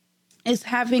is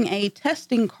having a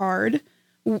testing card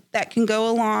that can go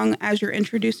along as you're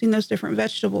introducing those different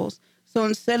vegetables. So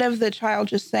instead of the child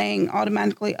just saying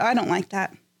automatically, I don't like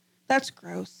that, that's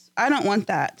gross, I don't want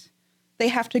that, they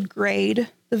have to grade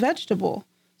the vegetable.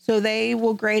 So they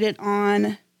will grade it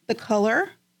on the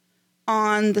color,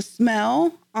 on the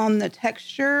smell, on the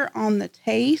texture, on the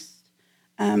taste.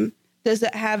 Does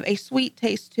it have a sweet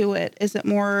taste to it? Is it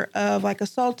more of like a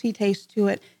salty taste to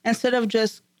it? Instead of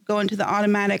just going to the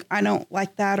automatic, I don't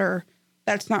like that, or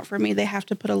that's not for me, they have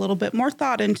to put a little bit more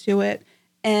thought into it.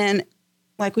 And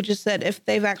like we just said, if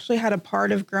they've actually had a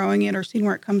part of growing it or seen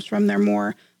where it comes from, they're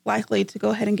more likely to go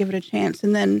ahead and give it a chance.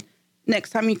 And then next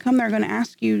time you come, they're going to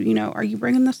ask you, are you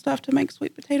bringing this stuff to make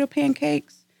sweet potato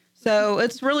pancakes? So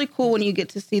it's really cool when you get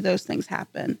to see those things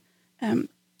happen.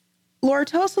 Laura,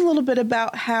 tell us a little bit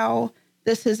about how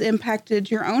this has impacted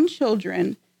your own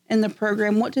children in the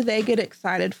program. What do they get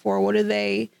excited for? What do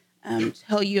they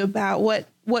tell you about?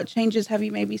 What changes have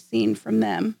you maybe seen from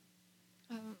them?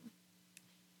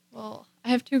 Well, I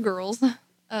have 2 girls.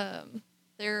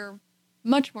 They're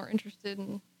much more interested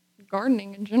in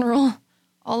gardening in general.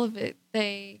 All of it.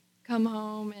 They come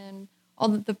home and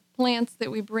all of the plants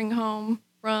that we bring home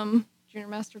from Junior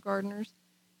Master Gardeners,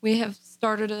 we have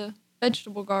started a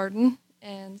vegetable garden,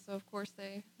 and so of course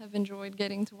they have enjoyed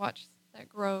getting to watch that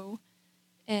grow,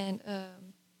 and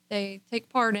they take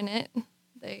part in it.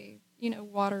 They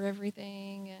water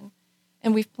everything,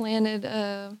 and we've planted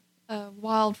a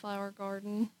wildflower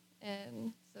garden,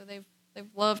 and so they've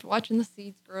loved watching the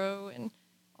seeds grow and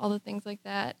all the things like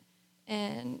that,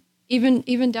 and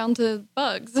even down to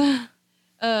bugs.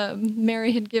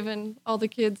 Mary had given all the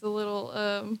kids a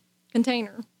little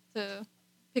container to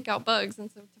pick out bugs,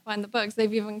 and so to find the bugs,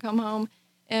 they've even come home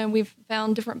and we've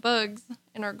found different bugs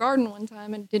in our garden one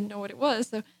time and didn't know what it was.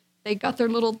 So they got their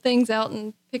little things out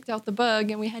and picked out the bug,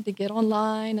 and we had to get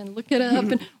online and look it up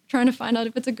and trying to find out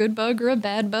if it's a good bug or a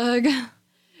bad bug.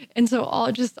 And so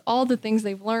all the things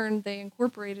they've learned, they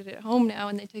incorporated at home now,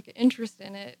 and they take an interest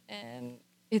in it. And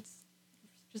it's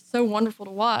just so wonderful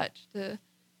to watch, to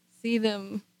see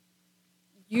them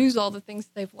use all the things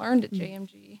they've learned at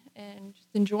JMG and just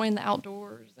enjoying the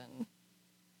outdoors, and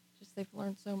just they've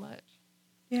learned so much.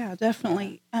 Yeah,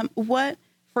 definitely. What,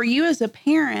 for you as a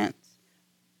parent,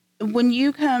 when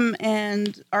you come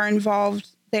and are involved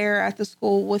there at the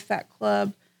school with that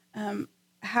club,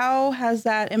 how has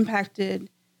that impacted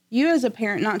you as a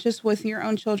parent, not just with your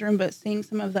own children, but seeing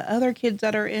some of the other kids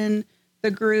that are in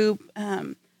the group,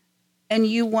 and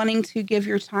you wanting to give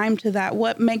your time to that?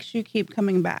 What makes you keep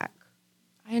coming back?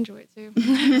 I enjoy it too.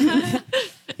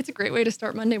 It's a great way to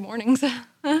start Monday mornings.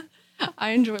 I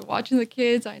enjoy watching the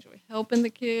kids. I enjoy helping the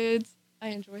kids. I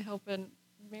enjoy helping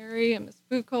Mary and Miss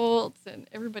Buchholz and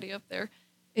everybody up there.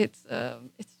 It's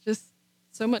just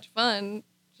so much fun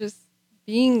just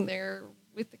being there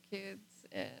with the kids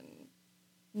and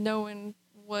knowing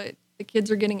what the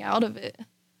kids are getting out of it.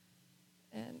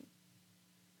 And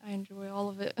I enjoy all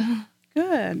of it.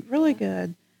 Good, really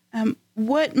good.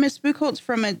 What, Miss Buchholz,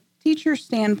 from a teacher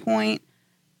standpoint,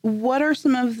 what are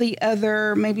some of the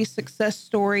other maybe success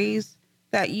stories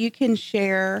that you can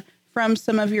share from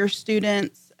some of your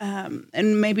students,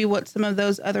 and maybe what some of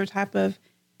those other type of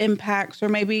impacts, or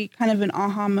maybe kind of an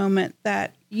aha moment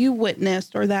that you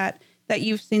witnessed or that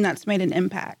you've seen that's made an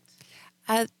impact?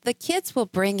 The kids will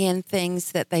bring in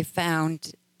things that they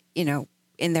found,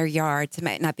 in their yards. It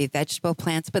might not be vegetable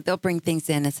plants, but they'll bring things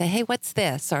in and say, hey, what's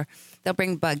this? Or they'll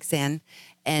bring bugs in,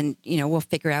 and, we'll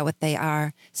figure out what they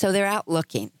are. So they're out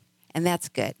looking, and that's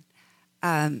good.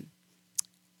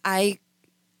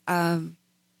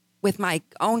 With my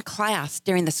own class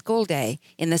during the school day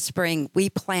in the spring,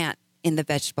 we plant in the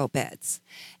vegetable beds.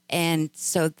 And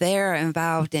so they're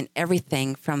involved in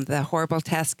everything from the horrible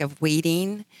task of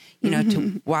weeding,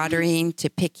 to watering, to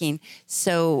picking.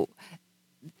 So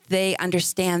they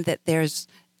understand that there's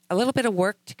a little bit of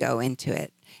work to go into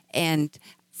it. And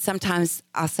sometimes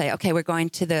I'll say, okay, we're going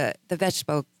to the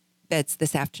vegetable beds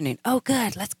this afternoon. Oh,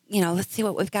 good. Let's see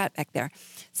what we've got back there.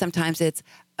 Sometimes it's,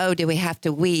 oh, do we have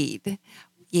to weed?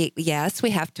 Yes, we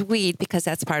have to weed because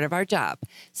that's part of our job.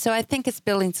 So I think it's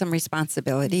building some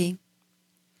responsibility.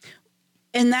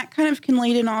 And that kind of can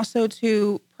lead in also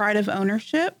to pride of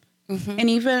ownership and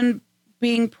even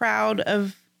being proud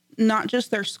of not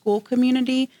just their school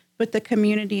community, but the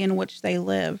community in which they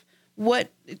live.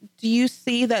 What do you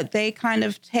see that they kind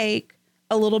of take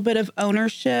a little bit of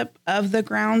ownership of the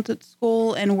grounds at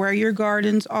school and where your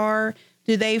gardens are?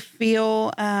 Do they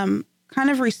feel kind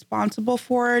of responsible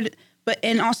for it,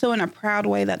 and also in a proud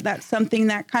way that that's something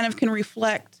that kind of can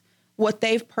reflect what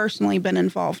they've personally been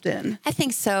involved in? I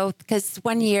think so, because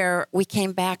one year we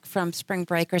came back from spring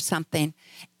break or something,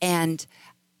 and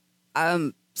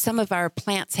some of our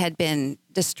plants had been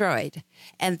destroyed,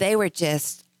 and they were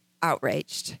just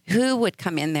outraged. Who would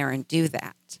come in there and do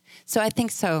that? So I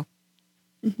think so.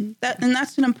 And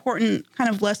that's an important kind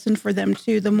of lesson for them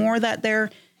too. The more that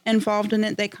they're involved in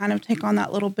it, they kind of take on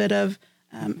that little bit of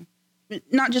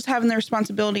not just having the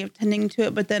responsibility of tending to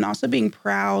it, but then also being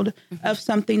proud of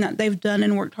something that they've done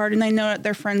and worked hard, and they know that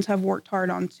their friends have worked hard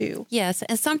on too. Yes,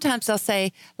 and sometimes they'll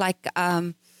say, like,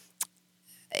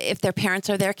 if their parents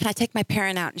are there, can I take my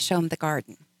parent out and show them the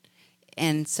garden?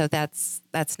 And so that's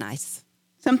nice.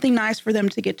 Something nice for them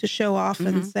to get to show off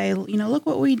and say, look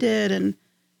what we did. And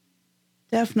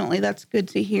definitely that's good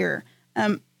to hear.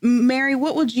 Mary,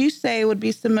 what would you say would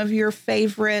be some of your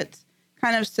favorite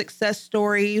kind of success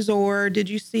stories, or did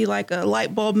you see like a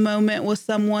light bulb moment with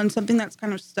someone, something that's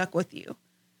kind of stuck with you?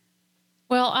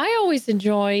 Well, I always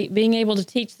enjoy being able to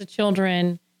teach the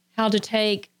children how to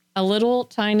take a little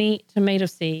tiny tomato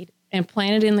seed and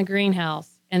plant it in the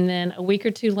greenhouse. And then a week or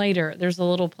two later, there's a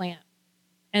little plant.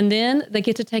 And then they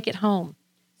get to take it home.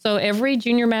 So every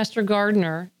junior master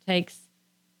gardener takes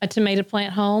a tomato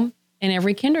plant home, and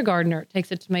every kindergartner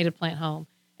takes a tomato plant home.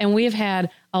 And we have had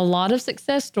a lot of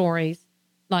success stories,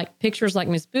 like pictures like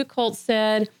Ms. Buchholz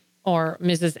said, or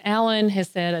Mrs. Allen has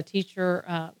said, a teacher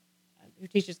who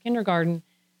teaches kindergarten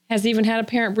has even had a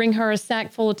parent bring her a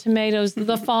sack full of tomatoes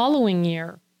the following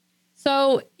year.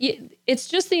 So it's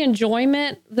just the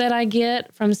enjoyment that I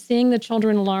get from seeing the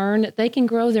children learn that they can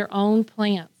grow their own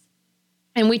plants.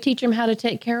 And we teach them how to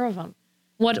take care of them.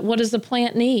 What does a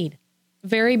plant need?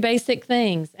 Very basic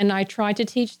things. And I try to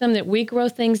teach them that we grow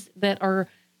things that are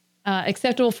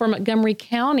acceptable for Montgomery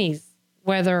County's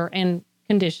weather and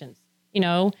conditions,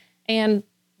 and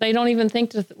they don't even think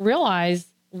to realize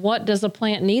what does a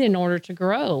plant need in order to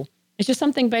grow. It's just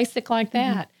something basic like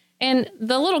that. And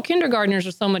the little kindergartners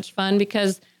are so much fun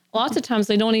because lots of times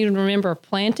they don't even remember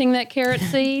planting that carrot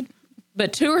seed.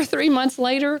 But 2 or 3 months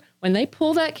later, when they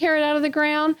pull that carrot out of the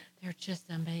ground, they're just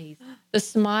amazed. The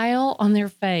smile on their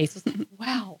face is like,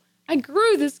 wow, I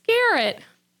grew this carrot.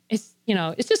 It's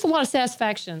just a lot of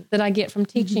satisfaction that I get from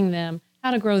teaching them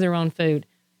how to grow their own food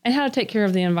and how to take care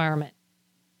of the environment,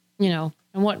 and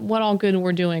what all good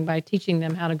we're doing by teaching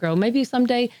them how to grow. Maybe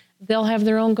someday they'll have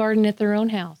their own garden at their own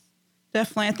house.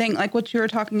 Definitely. I think like what you were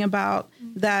talking about,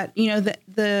 that,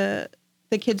 the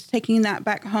kids taking that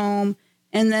back home,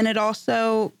 and then it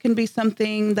also can be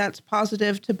something that's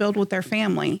positive to build with their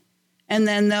family. And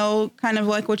then they'll kind of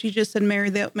like what you just said,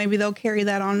 Mary, maybe they'll carry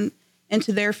that on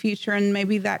into their future. And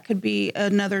maybe that could be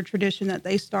another tradition that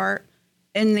they start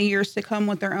in the years to come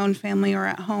with their own family or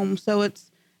at home. So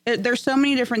there's so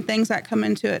many different things that come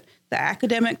into it. The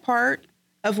academic part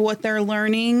of what they're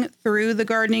learning through the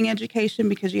gardening education,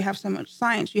 because you have so much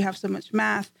science, you have so much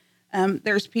math.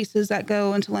 There's pieces that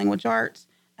go into language arts,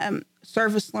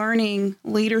 service learning,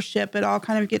 leadership. It all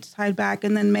kind of gets tied back,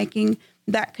 and then making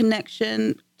that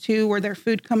connection to where their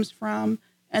food comes from.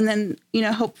 And then,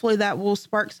 hopefully that will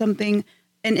spark an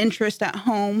interest at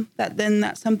home,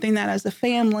 that's something that as a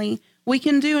family we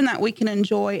can do and that we can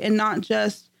enjoy, and not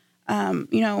just,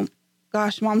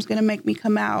 gosh, mom's going to make me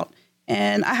come out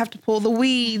and I have to pull the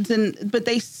weeds, but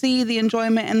they see the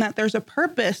enjoyment and that there's a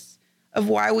purpose of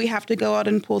why we have to go out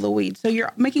and pull the weeds. So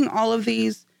you're making all of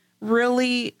these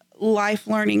really life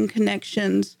learning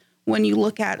connections when you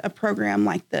look at a program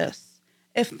like this.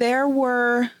 If there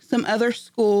were some other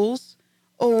schools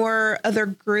or other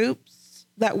groups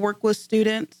that work with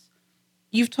students,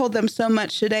 you've told them so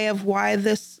much today of why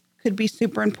this could be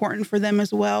super important for them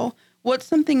as well. What's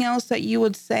something else that you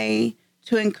would say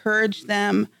to encourage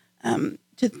them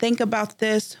to think about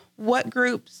this? What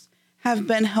groups have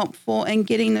been helpful in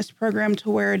getting this program to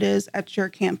where it is at your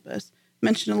campus?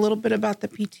 Mention a little bit about the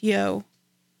PTO.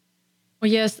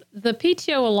 Well, yes, the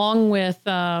PTO, along with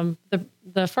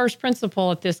the first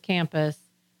principal at this campus,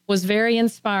 was very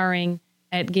inspiring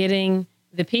at getting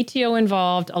the PTO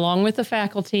involved, along with the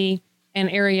faculty and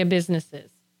area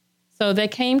businesses. So they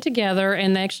came together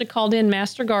and they actually called in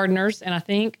master gardeners and I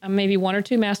think maybe 1 or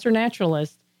 2 master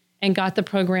naturalists and got the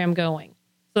program going.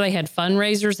 So they had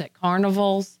fundraisers at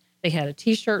carnivals. They had a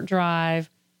T-shirt drive.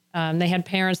 They had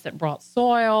parents that brought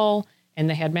soil, and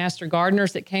they had master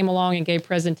gardeners that came along and gave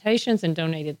presentations and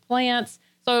donated plants.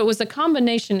 So it was a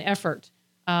combination effort,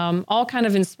 all kind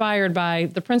of inspired by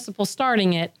the principal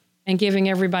starting it and giving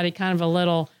everybody kind of a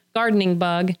little gardening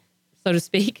bug, so to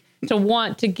speak, to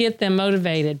want to get them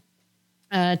motivated.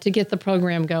 To get the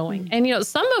program going. And,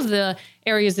 some of the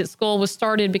areas at school was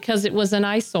started because it was an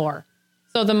eyesore.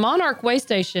 So the Monarch Way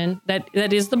Station, that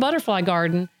is the butterfly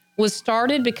garden, was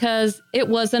started because it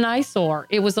was an eyesore.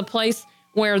 It was a place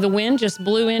where the wind just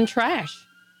blew in trash.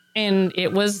 And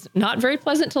it was not very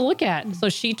pleasant to look at. So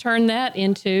she turned that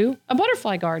into a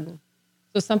butterfly garden.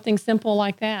 So something simple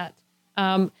like that.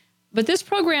 But this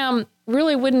program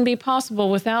really wouldn't be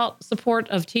possible without support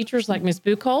of teachers like Ms.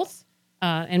 Buchholz,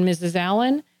 and Mrs.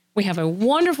 Allen. We have a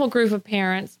wonderful group of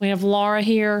parents. We have Laura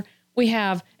here. We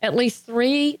have at least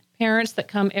 3 parents that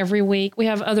come every week. We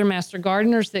have other master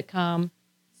gardeners that come.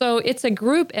 So it's a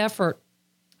group effort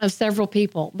of several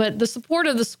people. But the support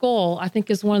of the school, I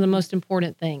think, is one of the most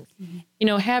important things.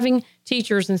 Mm-hmm. Having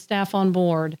teachers and staff on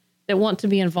board that want to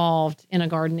be involved in a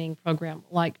gardening program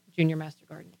like Junior Master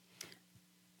Gardening.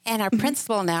 And our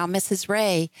principal now, Mrs.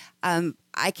 Ray,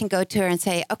 I can go to her and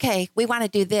say, okay, we want to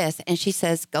do this. And she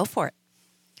says, go for it.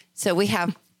 So we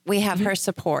have her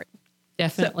support.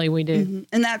 Definitely we do. Mm-hmm.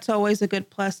 And that's always a good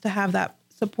plus to have that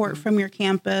support from your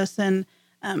campus. And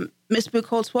Ms.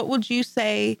 Buchholz, what would you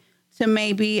say to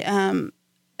maybe a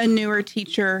newer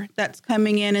teacher that's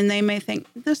coming in and they may think,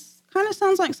 this kind of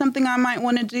sounds like something I might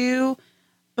want to do,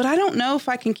 but I don't know if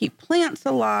I can keep plants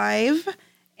alive.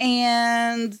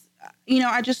 And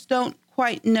I just don't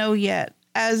quite know yet.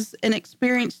 As an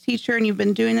experienced teacher, and you've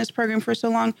been doing this program for so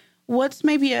long, what's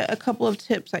maybe a couple of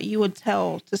tips that you would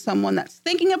tell to someone that's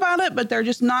thinking about it, but they're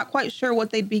just not quite sure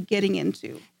what they'd be getting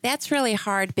into? That's really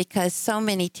hard because so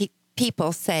many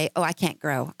people say, oh, I can't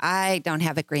grow. I don't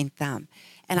have a green thumb.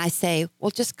 And I say,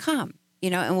 well, just come,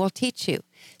 and we'll teach you.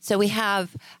 So we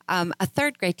have a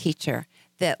 3rd grade teacher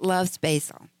that loves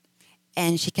basil.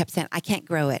 And she kept saying, I can't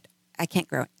grow it. I can't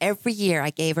grow it. Every year I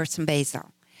gave her some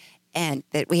basil and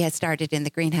that we had started in the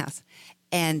greenhouse.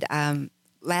 And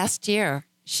last year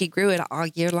she grew it all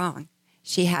year long.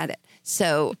 She had it.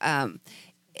 So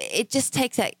it just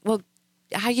takes that, well,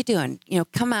 how you doing?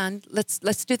 Come on,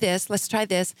 let's do this. Let's try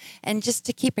this. And just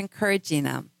to keep encouraging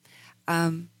them.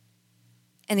 And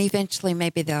eventually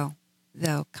maybe they'll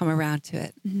come around to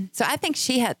it. Mm-hmm. So I think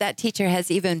that teacher has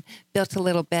even built a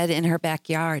little bed in her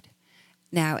backyard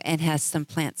now and has some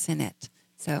plants in it.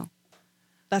 So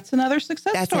that's another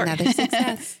success story. That's another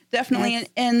success. Definitely. Yes.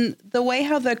 And the way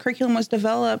how the curriculum was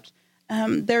developed,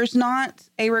 there's not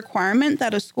a requirement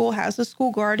that a school has a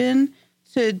school garden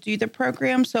to do the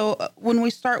program. So when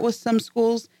we start with some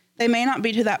schools, they may not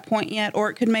be to that point yet, or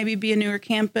it could maybe be a newer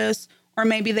campus, or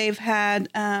maybe they've had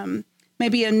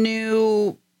maybe a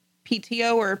new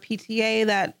PTO or a PTA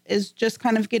that is just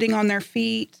kind of getting on their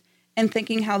feet and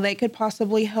thinking how they could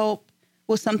possibly help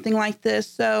with something like this.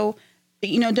 So,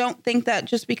 don't think that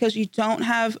just because you don't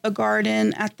have a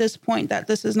garden at this point that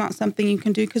this is not something you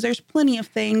can do, because there's plenty of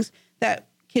things that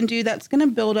can do that's going to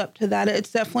build up to that.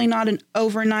 It's definitely not an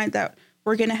overnight that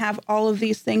we're going to have all of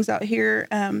these things out here.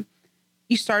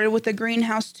 You started with a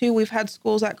greenhouse too. We've had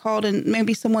schools that called and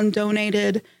maybe someone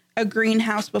donated a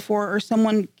greenhouse before, or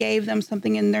someone gave them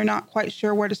something and they're not quite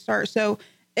sure where to start. So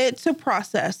it's a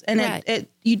process, and right.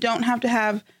 You don't have to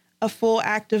have a full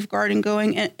active garden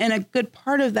going. And a good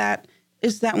part of that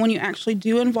is that when you actually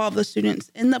do involve the students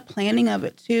in the planning of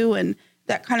it too, and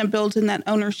that kind of builds in that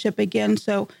ownership again.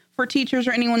 So for teachers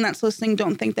or anyone that's listening,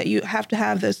 don't think that you have to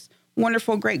have this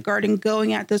wonderful, great garden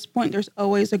going at this point. There's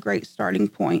always a great starting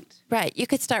point. Right. You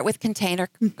could start with container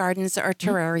gardens or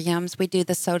terrariums. We do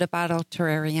the soda bottle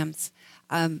terrariums.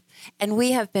 And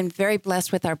we have been very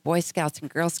blessed with our Boy Scouts and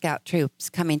Girl Scout troops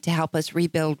coming to help us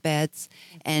rebuild beds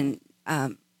and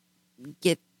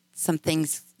get some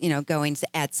things, going to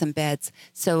add some beds.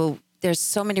 So there's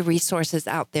so many resources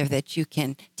out there that you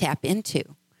can tap into.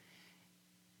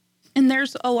 And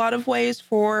there's a lot of ways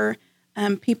for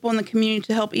people in the community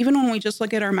to help. Even when we just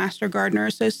look at our Master Gardener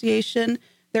Association,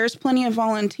 there's plenty of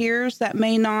volunteers that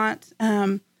may not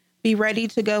be ready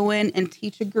to go in and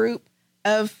teach a group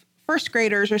of first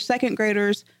graders or second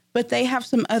graders, but they have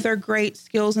some other great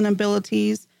skills and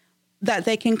abilities that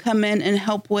they can come in and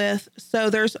help with.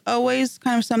 So there's always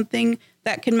kind of something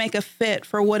that can make a fit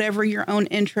for whatever your own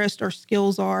interest or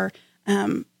skills are.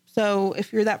 So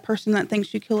if you're that person that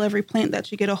thinks you kill every plant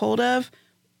that you get a hold of,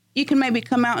 you can maybe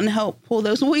come out and help pull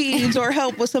those weeds or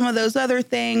help with some of those other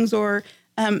things, or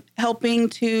helping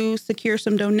to secure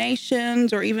some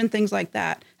donations or even things like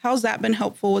that. How's that been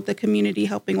helpful with the community,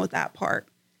 helping with that part?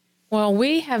 Well,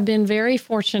 we have been very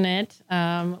fortunate.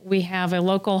 We have a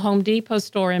local Home Depot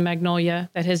store in Magnolia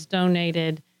that has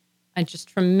donated a just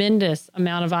tremendous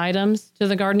amount of items to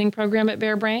the gardening program at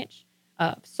Bear Branch.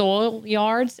 Soil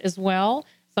yards as well.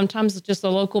 Sometimes just a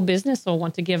local business will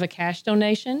want to give a cash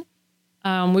donation.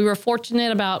 We were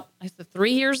fortunate about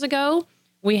 3 years ago.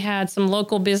 We had some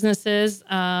local businesses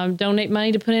donate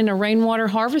money to put in a rainwater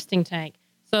harvesting tank.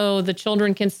 So the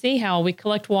children can see how we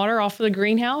collect water off of the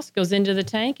greenhouse, goes into the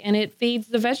tank, and it feeds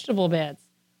the vegetable beds.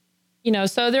 You know,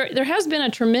 so there has been a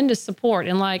tremendous support.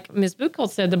 And like Ms.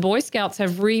 Buchholz said, the Boy Scouts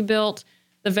have rebuilt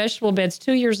the vegetable beds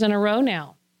 2 years in a row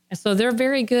now. And so they're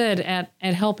very good at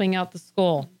helping out the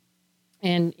school,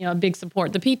 and, you know, big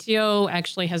support. The PTO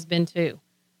actually has been too.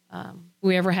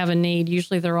 We ever have a need,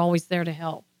 usually they're always there to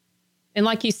help. And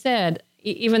like you said,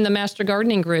 even the Master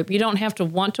Gardening Group, you don't have to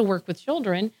want to work with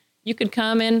children. You could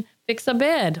come and fix a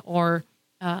bed or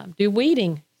do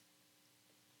weeding,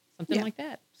 something like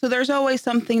that. So there's always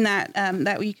something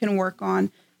that you can work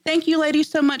on. Thank you, ladies,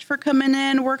 so much for coming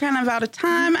in. We're kind of out of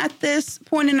time at this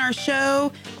point in our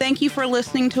show. Thank you for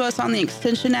listening to us on the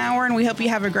Extension Hour, and we hope you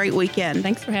have a great weekend.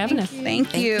 Thanks for having us.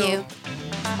 Thank you.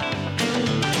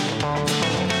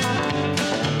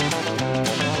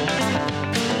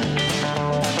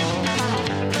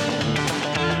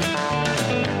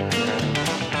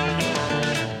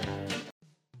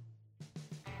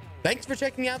 Thanks for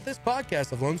checking out this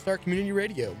podcast of Lone Star Community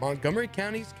Radio, Montgomery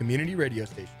County's community radio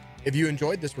station. If you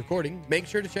enjoyed this recording, make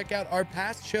sure to check out our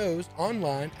past shows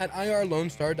online at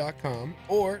irlonestar.com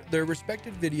or their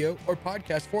respective video or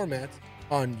podcast formats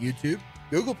on YouTube,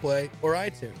 Google Play, or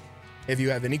iTunes. If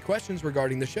you have any questions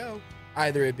regarding the show,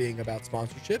 either it being about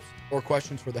sponsorships or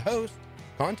questions for the host,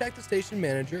 contact the station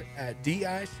manager at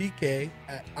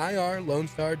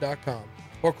dick@irlonestar.com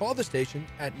or call the station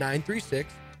at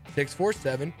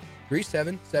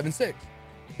 936-647-3776.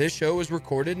 This show is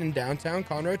recorded in downtown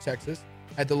Conroe, Texas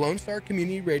at the Lone Star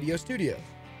Community Radio Studios,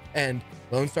 and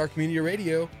Lone Star Community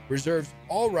Radio reserves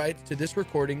all rights to this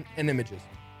recording and images.